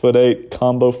 6'8"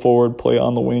 combo forward, play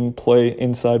on the wing, play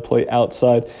inside, play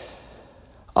outside.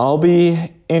 I'll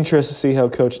be interested to see how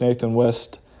Coach Nathan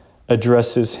West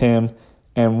addresses him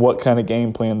and what kind of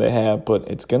game plan they have. But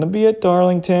it's going to be at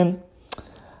Darlington.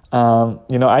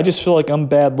 I just feel like I'm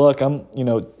bad luck.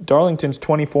 Darlington's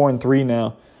 24-3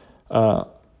 now.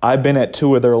 I've been at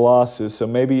 2 of their losses, so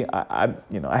maybe I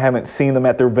haven't seen them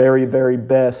at their very, very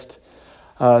best.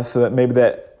 So that maybe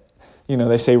that,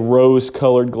 they say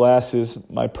rose-colored glasses,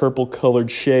 my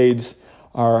purple-colored shades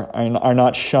are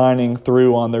not shining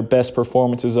through on their best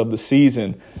performances of the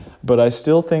season. But I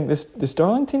still think this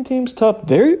Darlington team's tough.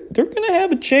 They're going to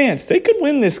have a chance. They could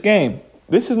win this game.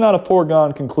 This is not a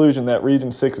foregone conclusion that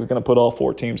Region 6 is going to put all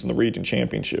 4 teams in the region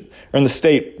championship. Or in the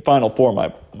state Final Four,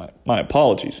 my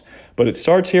apologies. But it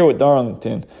starts here with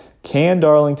Darlington. Can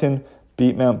Darlington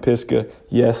beat Mount Pisgah?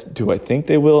 Yes. Do I think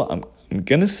they will? I'm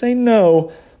going to say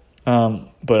no.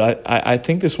 But I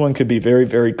think this one could be very,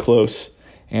 very close.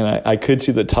 And I could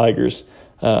see the Tigers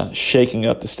shaking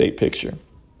up the state picture.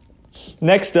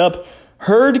 Next up,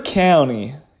 Heard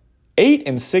County.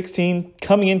 8-16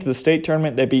 coming into the state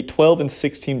tournament. They beat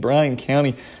 12-16 Bryan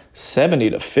County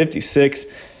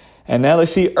 70-56. And now they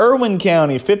see Irwin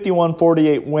County,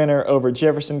 51-48 winner over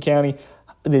Jefferson County.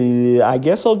 I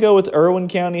guess I'll go with Irwin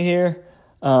County here.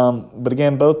 But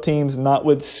again, both teams not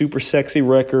with super sexy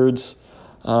records.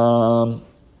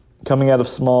 Coming out of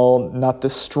small, not the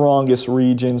strongest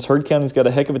regions. Heard County's got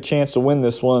a heck of a chance to win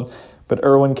this one. But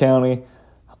Irwin County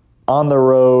on the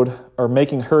road, or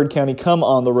making Heard County come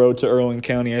on the road to Irwin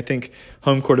County. I think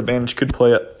home court advantage could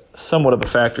play somewhat of a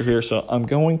factor here. So I'm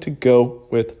going to go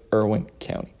with Irwin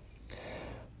County.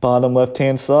 Bottom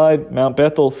left-hand side, Mount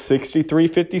Bethel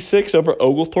 63-56 over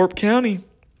Oglethorpe County.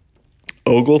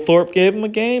 Oglethorpe gave them a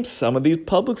game. Some of these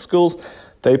public schools,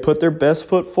 they put their best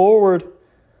foot forward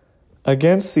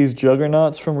against these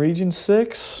juggernauts from Region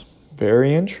 6.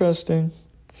 Very interesting.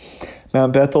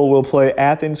 Mount Bethel will play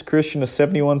Athens Christian, a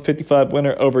 71-55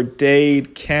 winner over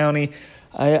Dade County.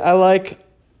 I like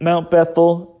Mount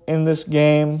Bethel in this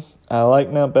game. I like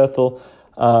Mount Bethel.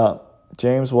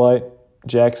 James White,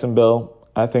 Jackson Bell.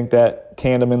 I think that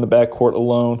tandem in the backcourt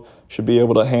alone should be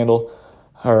able to handle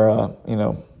or,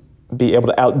 be able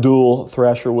to outduel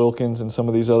Thrasher Wilkins and some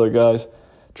of these other guys.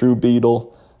 Drew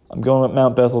Beadle. I'm going with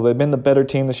Mount Bethel. They've been the better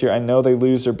team this year. I know they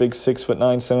lose their big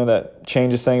 6'9" center. That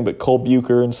changes things, but Cole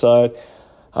Bucher inside,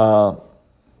 along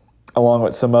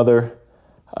with some other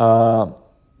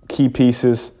key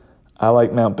pieces. I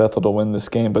like Mount Bethel to win this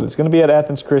game, but it's going to be at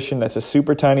Athens Christian. That's a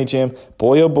super tiny gym.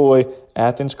 Boy, oh boy,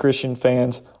 Athens Christian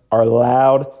fans are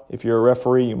loud. If you're a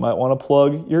referee, you might want to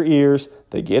plug your ears.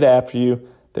 They get after you.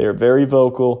 They are very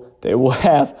vocal. They will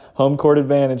have home court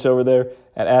advantage over there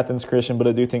at Athens Christian, but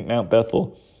I do think Mount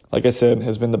Bethel, like I said,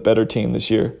 has been the better team this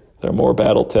year. They're more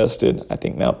battle-tested. I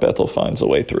think Mount Bethel finds a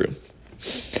way through.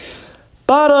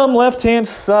 Bottom left-hand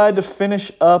side to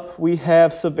finish up, we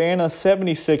have Savannah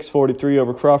 76-43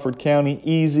 over Crawford County.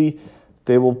 Easy.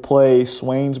 They will play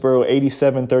Swainsboro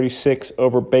 87-36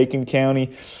 over Bacon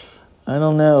County. I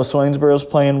don't know. Swainsboro's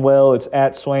playing well. It's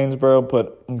at Swainsboro,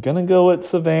 but I'm going to go with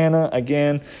Savannah.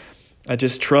 Again, I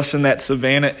just trust in that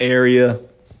Savannah area.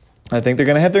 I think they're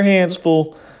going to have their hands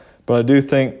full, but I do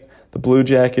think the Blue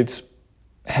Jackets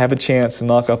have a chance to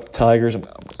knock off the Tigers.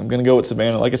 I'm going to go with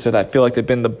Savannah. Like I said, I feel like they've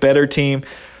been the better team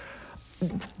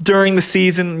during the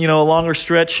season, a longer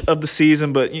stretch of the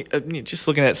season, but just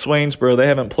looking at Swainsboro, they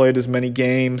haven't played as many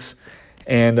games,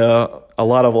 and a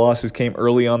lot of losses came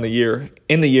early in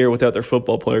the year without their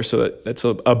football players, so that's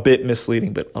a bit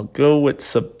misleading. But I'll go with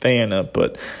Savannah,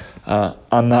 but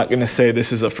I'm not going to say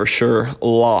this is a for sure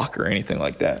lock or anything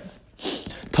like that.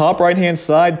 Top right-hand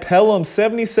side, Pelham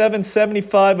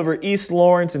 77-75 over East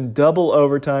Lawrence in double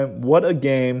overtime. What a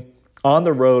game on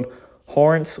the road.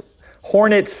 Hornets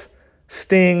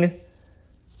sting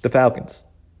the Falcons.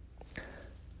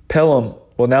 Pelham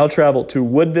will now travel to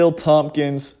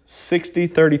Woodville-Tompkins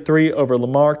 60-33 over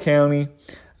Lamar County.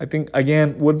 I think,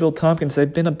 again, Woodville-Tompkins,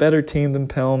 they've been a better team than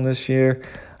Pelham this year.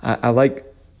 I like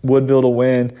Woodville to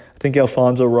win. I think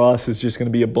Alfonso Ross is just going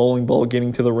to be a bowling ball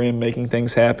getting to the rim, making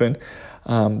things happen.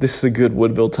 This is a good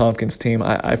Woodville-Tompkins team.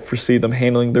 I foresee them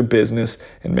handling their business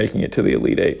and making it to the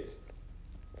Elite Eight.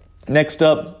 Next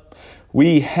up,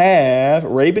 we have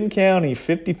Rabun County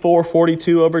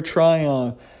 54-42 over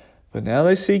Tryon. But now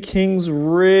they see Kings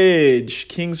Ridge.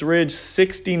 Kings Ridge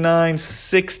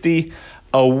 69-60,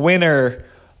 a winner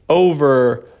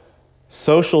over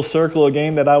Social Circle, a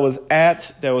game that I was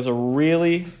at. That was a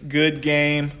really good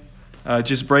game.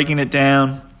 Just breaking it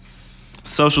down,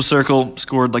 Social Circle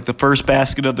scored like the first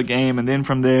basket of the game, and then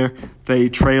from there they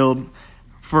trailed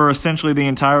for essentially the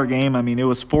entire game. I mean, it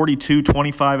was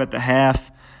 42-25 at the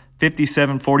half,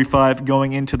 57-45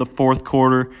 going into the fourth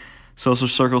quarter. Social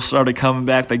Circle started coming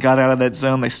back. They got out of that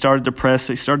zone. They started to press.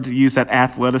 They started to use that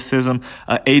athleticism.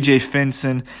 A.J.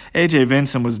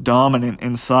 Vinson was dominant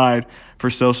inside for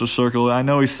Social Circle. I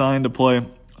know he signed to play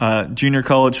junior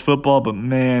college football, but,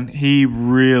 man, he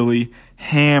really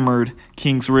hammered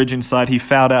Kings Ridge inside. He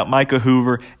fouled out Micah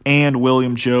Hoover and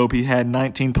William Jobe. He had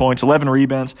 19 points, 11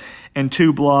 rebounds, and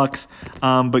 2 blocks.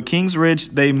 But Kings Ridge,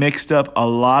 they mixed up a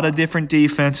lot of different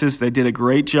defenses. They did a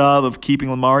great job of keeping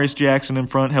Lamarius Jackson in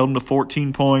front, held him to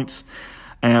 14 points.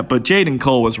 But Jaden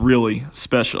Cole was really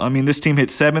special. I mean, this team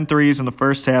hit 7 threes in the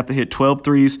first half. They hit 12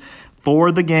 threes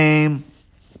for the game.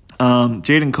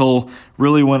 Jaden Cole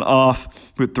really went off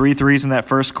with 3 threes in that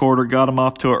first quarter, got him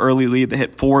off to an early lead. They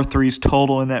hit 4 threes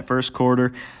total in that first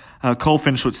quarter. Cole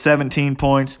finished with 17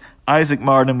 points. Isaac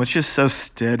Martin was just so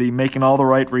steady, making all the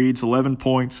right reads, 11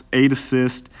 points, 8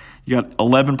 assists. You got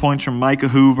 11 points from Micah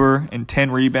Hoover and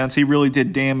 10 rebounds. He really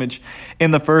did damage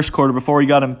in the first quarter before he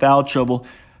got in foul trouble.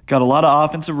 Got a lot of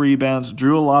offensive rebounds,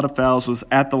 drew a lot of fouls, was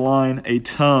at the line a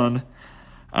ton.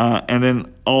 And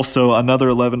then also another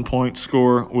 11-point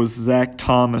scorer was Zach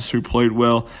Thomas, who played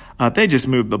well. They just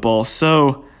moved the ball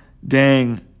so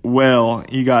dang well.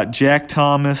 You got Jack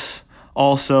Thomas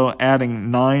also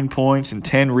adding 9 points and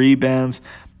 10 rebounds.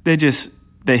 They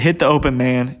hit the open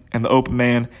man, and the open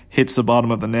man hits the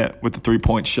bottom of the net with the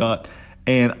 3-point shot.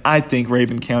 And I think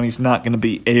Rabun County's not going to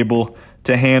be able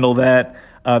to handle that.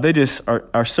 They just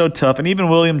are so tough. And even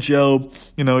William Job,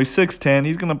 he's 6'10".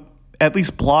 He's going to at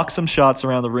least block some shots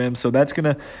around the rim. So that's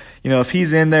going to, if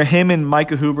he's in there, him and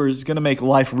Micah Hoover is going to make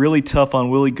life really tough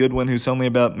on Willie Goodwin, who's only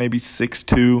about maybe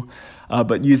 6'2",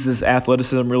 but uses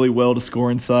athleticism really well to score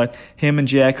inside. Him and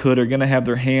Jack Hood are going to have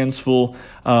their hands full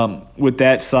with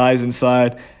that size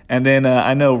inside. And then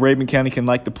I know Rabun County can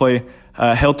like to play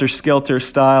helter-skelter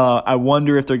style. I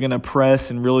wonder if they're going to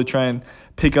press and really try and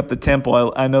pick up the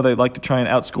tempo. I know they'd like to try and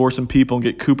outscore some people and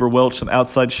get Cooper Welch some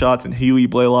outside shots, and Huey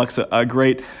Blaylock's a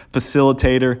great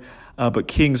facilitator. But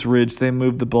Kings Ridge, they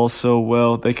move the ball so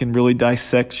well. They can really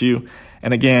dissect you.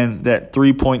 And again, that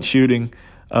 3-point shooting,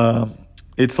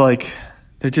 it's like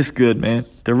they're just good, man.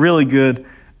 They're really good.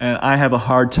 And I have a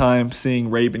hard time seeing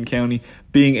Rabun County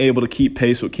being able to keep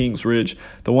pace with Kings Ridge.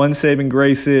 The one saving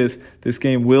grace is this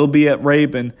game will be at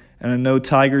Rabun, and I know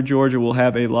Tiger, Georgia will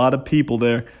have a lot of people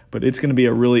there, but it's going to be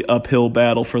a really uphill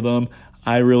battle for them.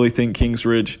 I really think Kings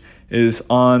Ridge is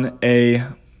on a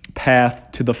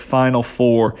path to the Final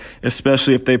Four,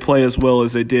 especially if they play as well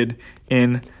as they did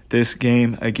in this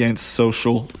game against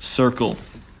Social Circle.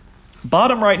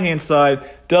 Bottom right-hand side,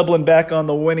 Dublin back on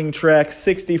the winning track,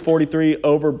 60-43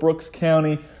 over Brooks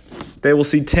County. They will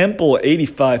see Temple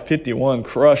 85-51,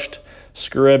 crushed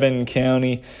Screven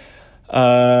County.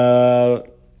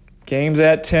 Games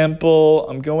at Temple.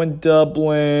 I'm going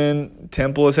Dublin.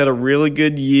 Temple has had a really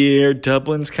good year.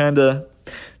 Dublin's kind of,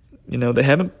 they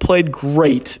haven't played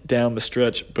great down the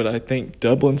stretch, but I think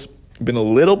Dublin's been a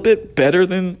little bit better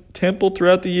than Temple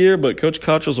throughout the year, but Coach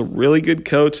Cottrell's a really good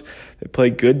coach. They play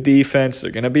good defense.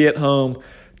 They're going to be at home.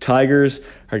 Tigers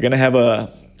are going to have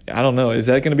I don't know, is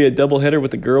that going to be a doubleheader with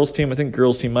the girls team? I think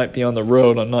girls team might be on the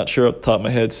road. I'm not sure off the top of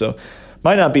my head, so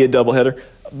might not be a doubleheader.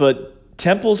 But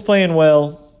Temple's playing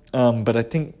well, but I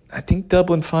think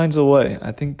Dublin finds a way.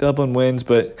 I think Dublin wins,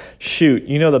 but shoot,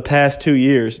 the past 2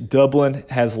 years, Dublin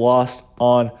has lost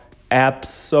on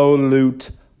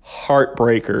absolute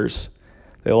heartbreakers.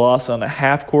 They lost on a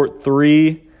half-court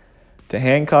 3 to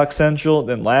Hancock Central.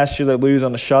 Then last year they lose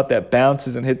on a shot that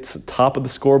bounces and hits the top of the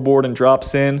scoreboard and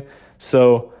drops in.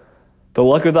 So the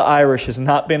luck of the Irish has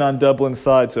not been on Dublin's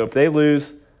side. So if they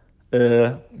lose,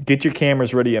 get your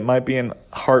cameras ready. It might be in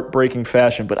heartbreaking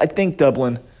fashion. But I think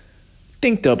Dublin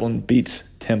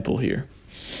beats Temple here.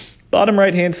 Bottom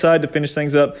right-hand side to finish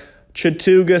things up,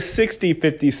 Chattooga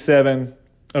 60-57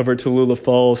 over Tallulah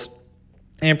Falls.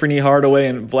 Anthony Hardaway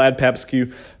and Vlad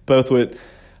Papscu, both with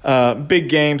big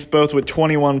games, both with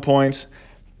 21 points.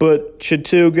 But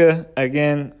Chattooga,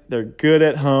 again, they're good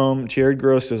at home. Jared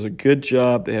Gross does a good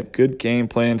job. They have good game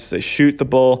plans. They shoot the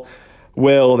ball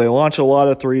well. They launch a lot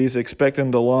of threes. Expect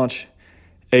them to launch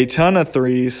a ton of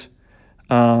threes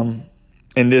in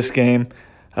this game.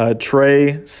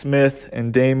 Trey Smith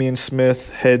and Damian Smith,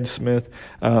 Head Smith,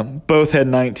 both had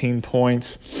 19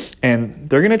 points. And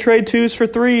they're going to trade 2s for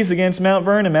 3s against Mount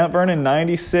Vernon. Mount Vernon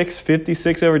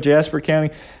 96-56 over Jasper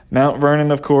County. Mount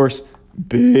Vernon, of course,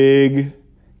 big.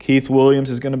 Keith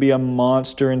Williams is going to be a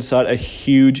monster inside, a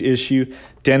huge issue.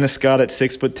 Dennis Scott at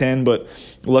 6'10", but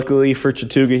luckily for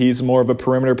Chattooga, he's more of a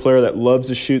perimeter player that loves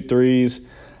to shoot threes.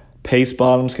 Pace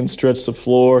Bottoms can stretch the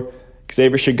floor.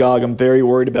 Xavier Shagog, I'm very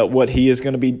worried about what he is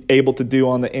going to be able to do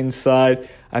on the inside.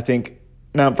 I think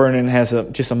Mount Vernon has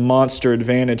just a monster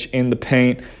advantage in the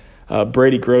paint.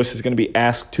 Brady Gross is going to be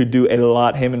asked to do a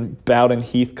lot. Him and Bowden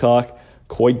Heathcock.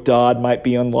 Coy Dodd might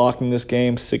be unlocked in this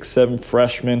game, 6'7"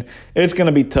 freshman. It's going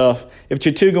to be tough. If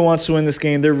Chattooga wants to win this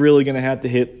game, they're really going to have to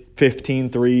hit 15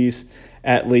 threes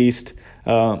at least.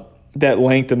 That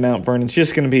length of Mount Vernon is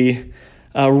just going to be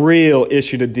a real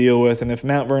issue to deal with. And if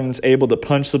Mount Vernon's able to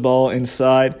punch the ball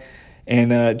inside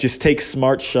and just take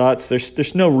smart shots,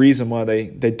 there's no reason why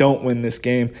they don't win this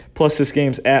game. Plus, this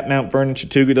game's at Mount Vernon.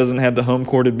 Chattooga doesn't have the home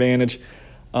court advantage.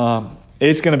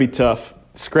 It's going to be tough.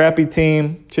 Scrappy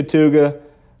team, Chattooga,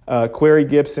 Query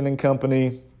Gibson and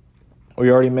company. We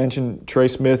already mentioned Trey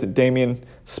Smith, Damian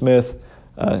Smith,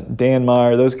 Dan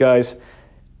Meyer. Those guys,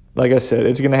 like I said,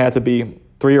 it's going to have to be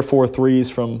 3 or 4 threes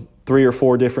from 3 or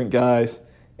 4 different guys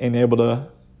and able to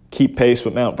keep pace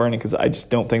with Mount Vernon because I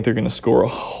just don't think they're going to score a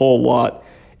whole lot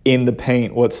in the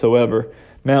paint whatsoever.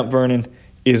 Mount Vernon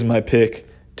is my pick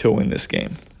to win this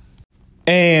game.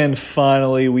 And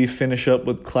finally, we finish up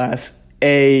with Class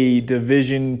A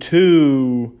Division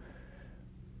II.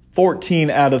 14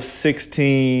 out of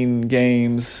 16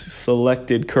 games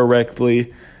selected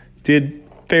correctly. Did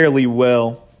fairly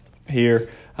well here.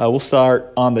 We'll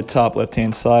start on the top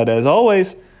left-hand side as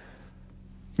always.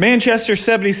 Manchester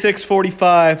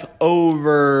 76-45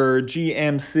 over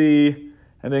GMC.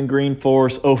 And then Green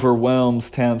Forest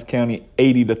overwhelms Towns County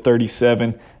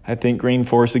 80-37. I think Green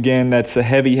Forest, again, that's a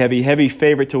heavy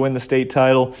favorite to win the state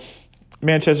title.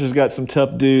 Manchester's got some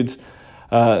tough dudes.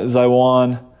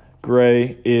 Zywan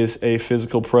Gray is a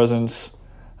physical presence.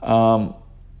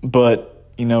 But,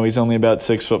 he's only about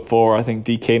 6'4". I think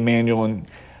DK Manuel and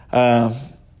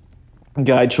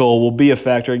Guy Chol will be a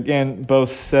factor. Again, both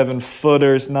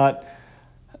 7-footers, not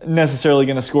necessarily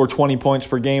going to score 20 points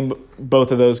per game,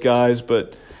 both of those guys,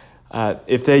 but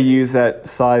if they use that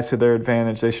size to their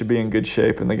advantage, they should be in good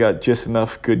shape, and they got just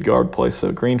enough good guard play.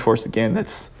 So Green Forest, again,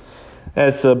 that's a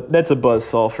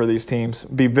buzzsaw for these teams.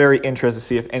 Be very interested to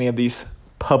see if any of these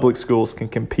public schools can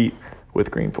compete with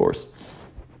Green Forest.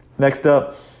 Next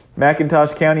up,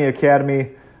 McIntosh County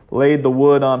Academy laid the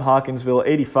wood on Hawkinsville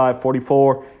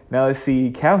 85-44. Now let's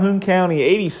see, Calhoun County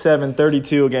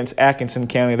 87-32 against Atkinson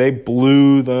County. They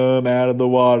blew them out of the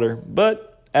water. But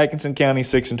Atkinson County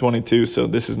 6-22, so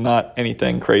this is not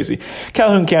anything crazy.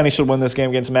 Calhoun County should win this game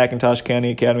against McIntosh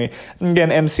County Academy. And again,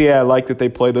 MCA, I like that they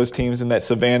play those teams in that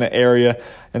Savannah area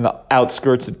and the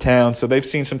outskirts of town. So they've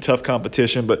seen some tough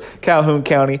competition. But Calhoun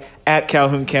County, at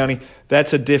Calhoun County,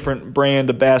 that's a different brand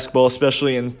of basketball,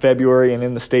 especially in February and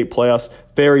in the state playoffs.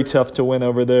 Very tough to win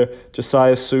over there.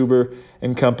 Josiah Suber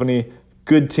and company,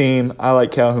 good team. I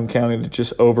like Calhoun County to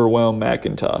just overwhelm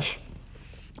McIntosh.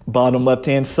 Bottom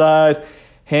left-hand side,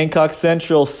 Hancock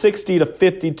Central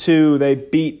 60-52. They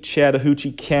beat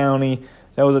Chattahoochee County.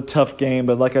 That was a tough game,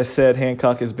 but like I said,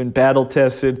 Hancock has been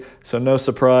battle-tested, so no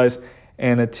surprise.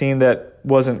 And a team that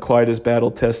wasn't quite as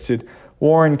battle-tested,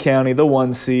 Warren County, the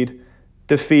 1 seed,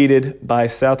 defeated by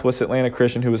Southwest Atlanta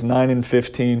Christian, who was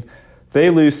 9-15. They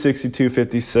lose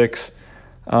 62-56.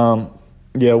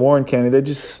 Yeah, Warren County,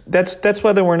 that's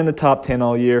why they weren't in the top 10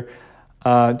 all year.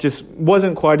 Just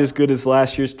wasn't quite as good as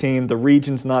last year's team. The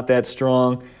region's not that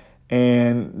strong,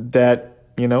 and that,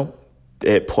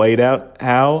 it played out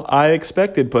how I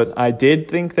expected. But I did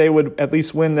think they would at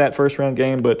least win that first-round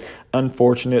game, but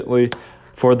unfortunately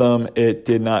for them, it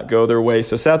did not go their way.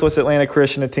 So Southwest Atlanta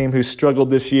Christian, a team who struggled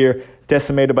this year,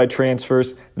 decimated by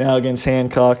transfers, now against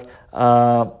Hancock,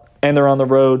 and they're on the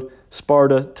road.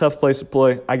 Sparta, tough place to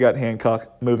play. I got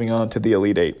Hancock moving on to the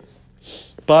Elite Eight.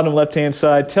 Bottom left-hand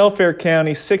side, Telfair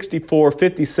County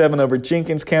 64-57 over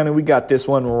Jenkins County. We got this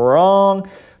one wrong.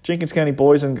 Jenkins County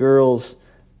boys and girls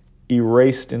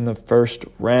erased in the first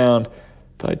round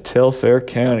by Telfair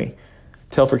County.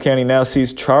 Telfair County now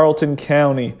sees Charlton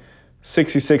County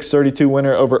 66-32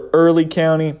 winner over Early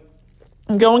County.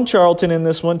 I'm going Charlton in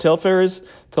this one. Telfair is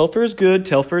good.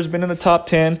 Telfair has been in the top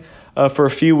 10 for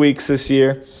a few weeks this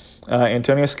year.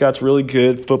 Antonio Scott's really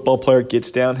good. Football player,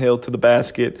 gets downhill to the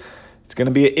basket. It's going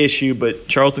to be an issue, but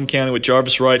Charlton County with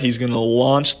Jarvis Wright, he's going to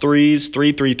launch threes,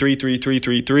 3.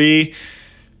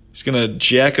 He's going to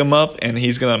jack them up, and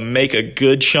he's going to make a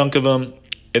good chunk of them.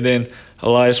 And then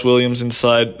Elias Williams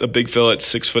inside, a big fella at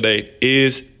 6'8",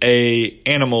 is a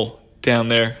animal down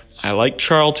there. I like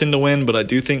Charlton to win, but I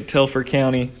do think Telfair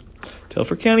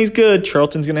County's good.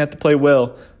 Charlton's going to have to play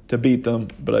well to beat them,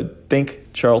 but I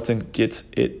think Charlton gets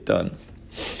it done.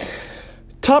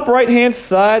 Top right-hand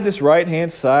side, this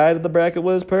right-hand side of the bracket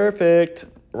was perfect.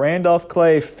 Randolph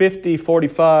Clay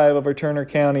 50-45 over Turner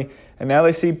County, and now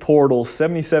they see Portal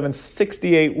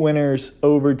 77-68 winners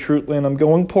over Trutland. I'm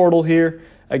going Portal here.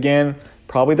 Again,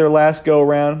 probably their last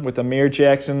go-around with Amir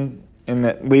Jackson and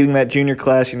leading that junior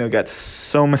class. Got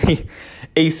so many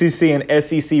ACC and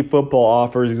SEC football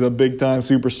offers. He's a big-time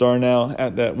superstar now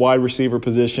at that wide receiver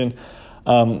position.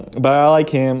 But I like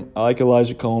him. I like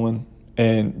Elijah Coleman.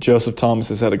 And Joseph Thomas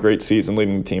has had a great season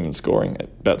leading the team in scoring at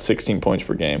about 16 points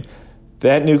per game.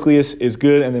 That nucleus is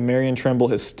good, and then Marion Tremble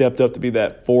has stepped up to be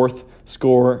that fourth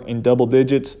scorer in double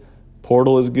digits.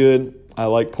 Portal is good. I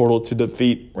like Portal to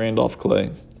defeat Randolph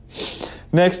Clay.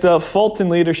 Next up, Fulton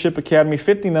Leadership Academy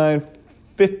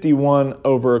 59-51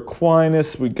 over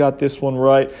Aquinas. We got this one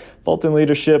right. Fulton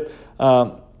Leadership,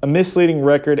 a misleading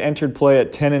record, entered play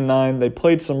at 10-9. They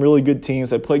played some really good teams.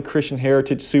 They played Christian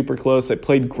Heritage super close. They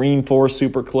played Green Forest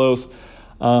super close.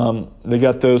 They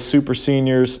got those super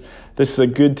seniors. This is a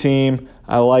good team.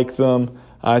 I like them.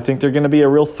 I think they're going to be a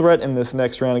real threat in this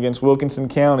next round against Wilkinson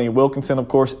County. Wilkinson, of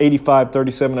course,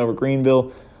 85-37 over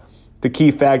Greenville. The key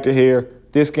factor here,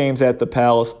 this game's at the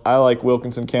Palace. I like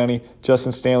Wilkinson County.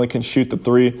 Justin Stanley can shoot the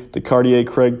three. DeCartier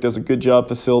Craig does a good job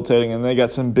facilitating, and they got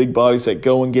some big bodies that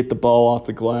go and get the ball off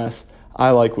the glass.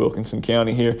 I like Wilkinson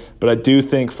County here, but I do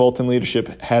think Fulton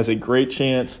Leadership has a great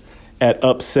chance at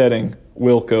upsetting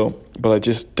Wilco, but I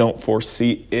just don't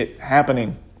foresee it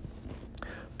happening.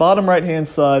 Bottom right-hand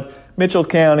side, Mitchell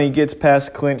County gets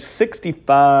past Clinch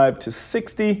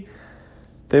 65-60.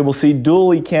 They will see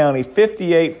Dooley County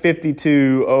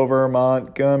 58-52 over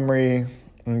Montgomery.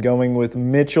 I'm going with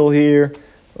Mitchell here.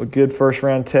 A good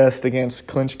first-round test against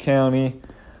Clinch County.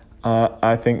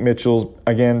 I think Mitchell's,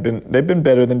 again, they've been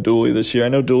better than Dooley this year. I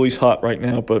know Dooley's hot right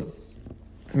now, but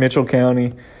Mitchell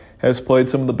County has played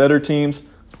some of the better teams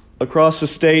across the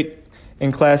state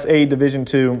in Class A Division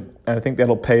II, and I think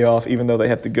that'll pay off even though they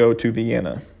have to go to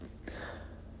Vienna.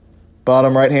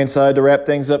 Bottom right-hand side to wrap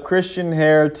things up, Christian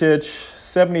Heritage,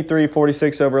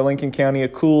 73-46 over Lincoln County. A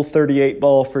cool 38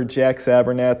 ball for Jack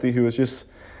Abernathy, who is just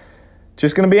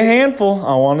going to be a handful.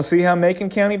 I want to see how Macon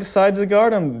County decides to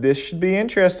guard him. This should be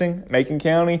interesting. Macon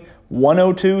County,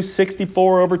 102-64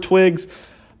 over Twiggs.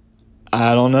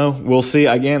 I don't know. We'll see.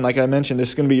 Again, like I mentioned, this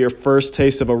is going to be your first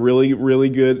taste of a really, really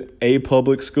good A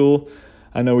public school.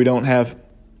 I know we don't have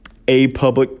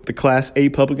the Class A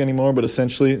public anymore, but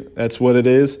essentially that's what it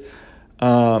is.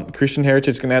 Christian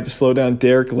Heritage is going to have to slow down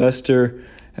Derek Lester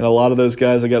and a lot of those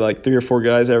guys. I got like 3 or 4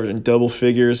 guys averaging double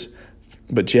figures.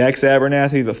 But Jack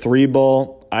Abernathy, the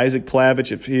 3-ball, Isaac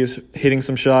Plavich, if he is hitting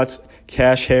some shots,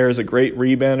 Cash Hare is a great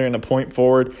rebounder and a point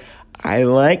forward. I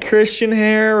like Christian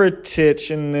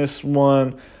Heritage in this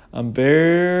one. I'm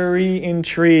very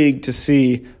intrigued to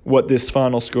see what this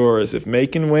final score is. If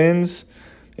Macon wins,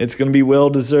 it's going to be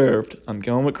well-deserved. I'm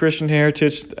going with Christian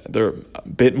Heritage. They're a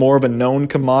bit more of a known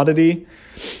commodity,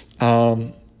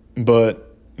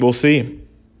 but we'll see.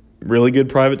 Really good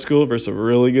private school versus a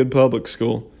really good public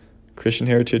school. Christian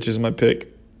Heritage is my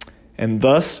pick. And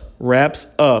thus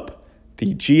wraps up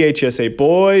the GHSA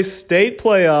Boys State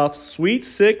Playoffs Sweet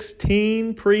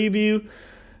 16 preview.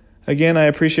 Again, I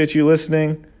appreciate you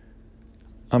listening.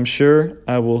 I'm sure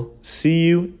I will see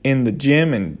you in the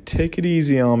gym, and take it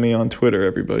easy on me on Twitter,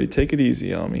 everybody. Take it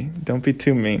easy on me. Don't be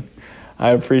too mean.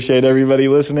 I appreciate everybody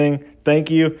listening.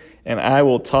 Thank you, and I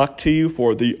will talk to you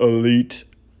for the Elite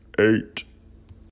 8.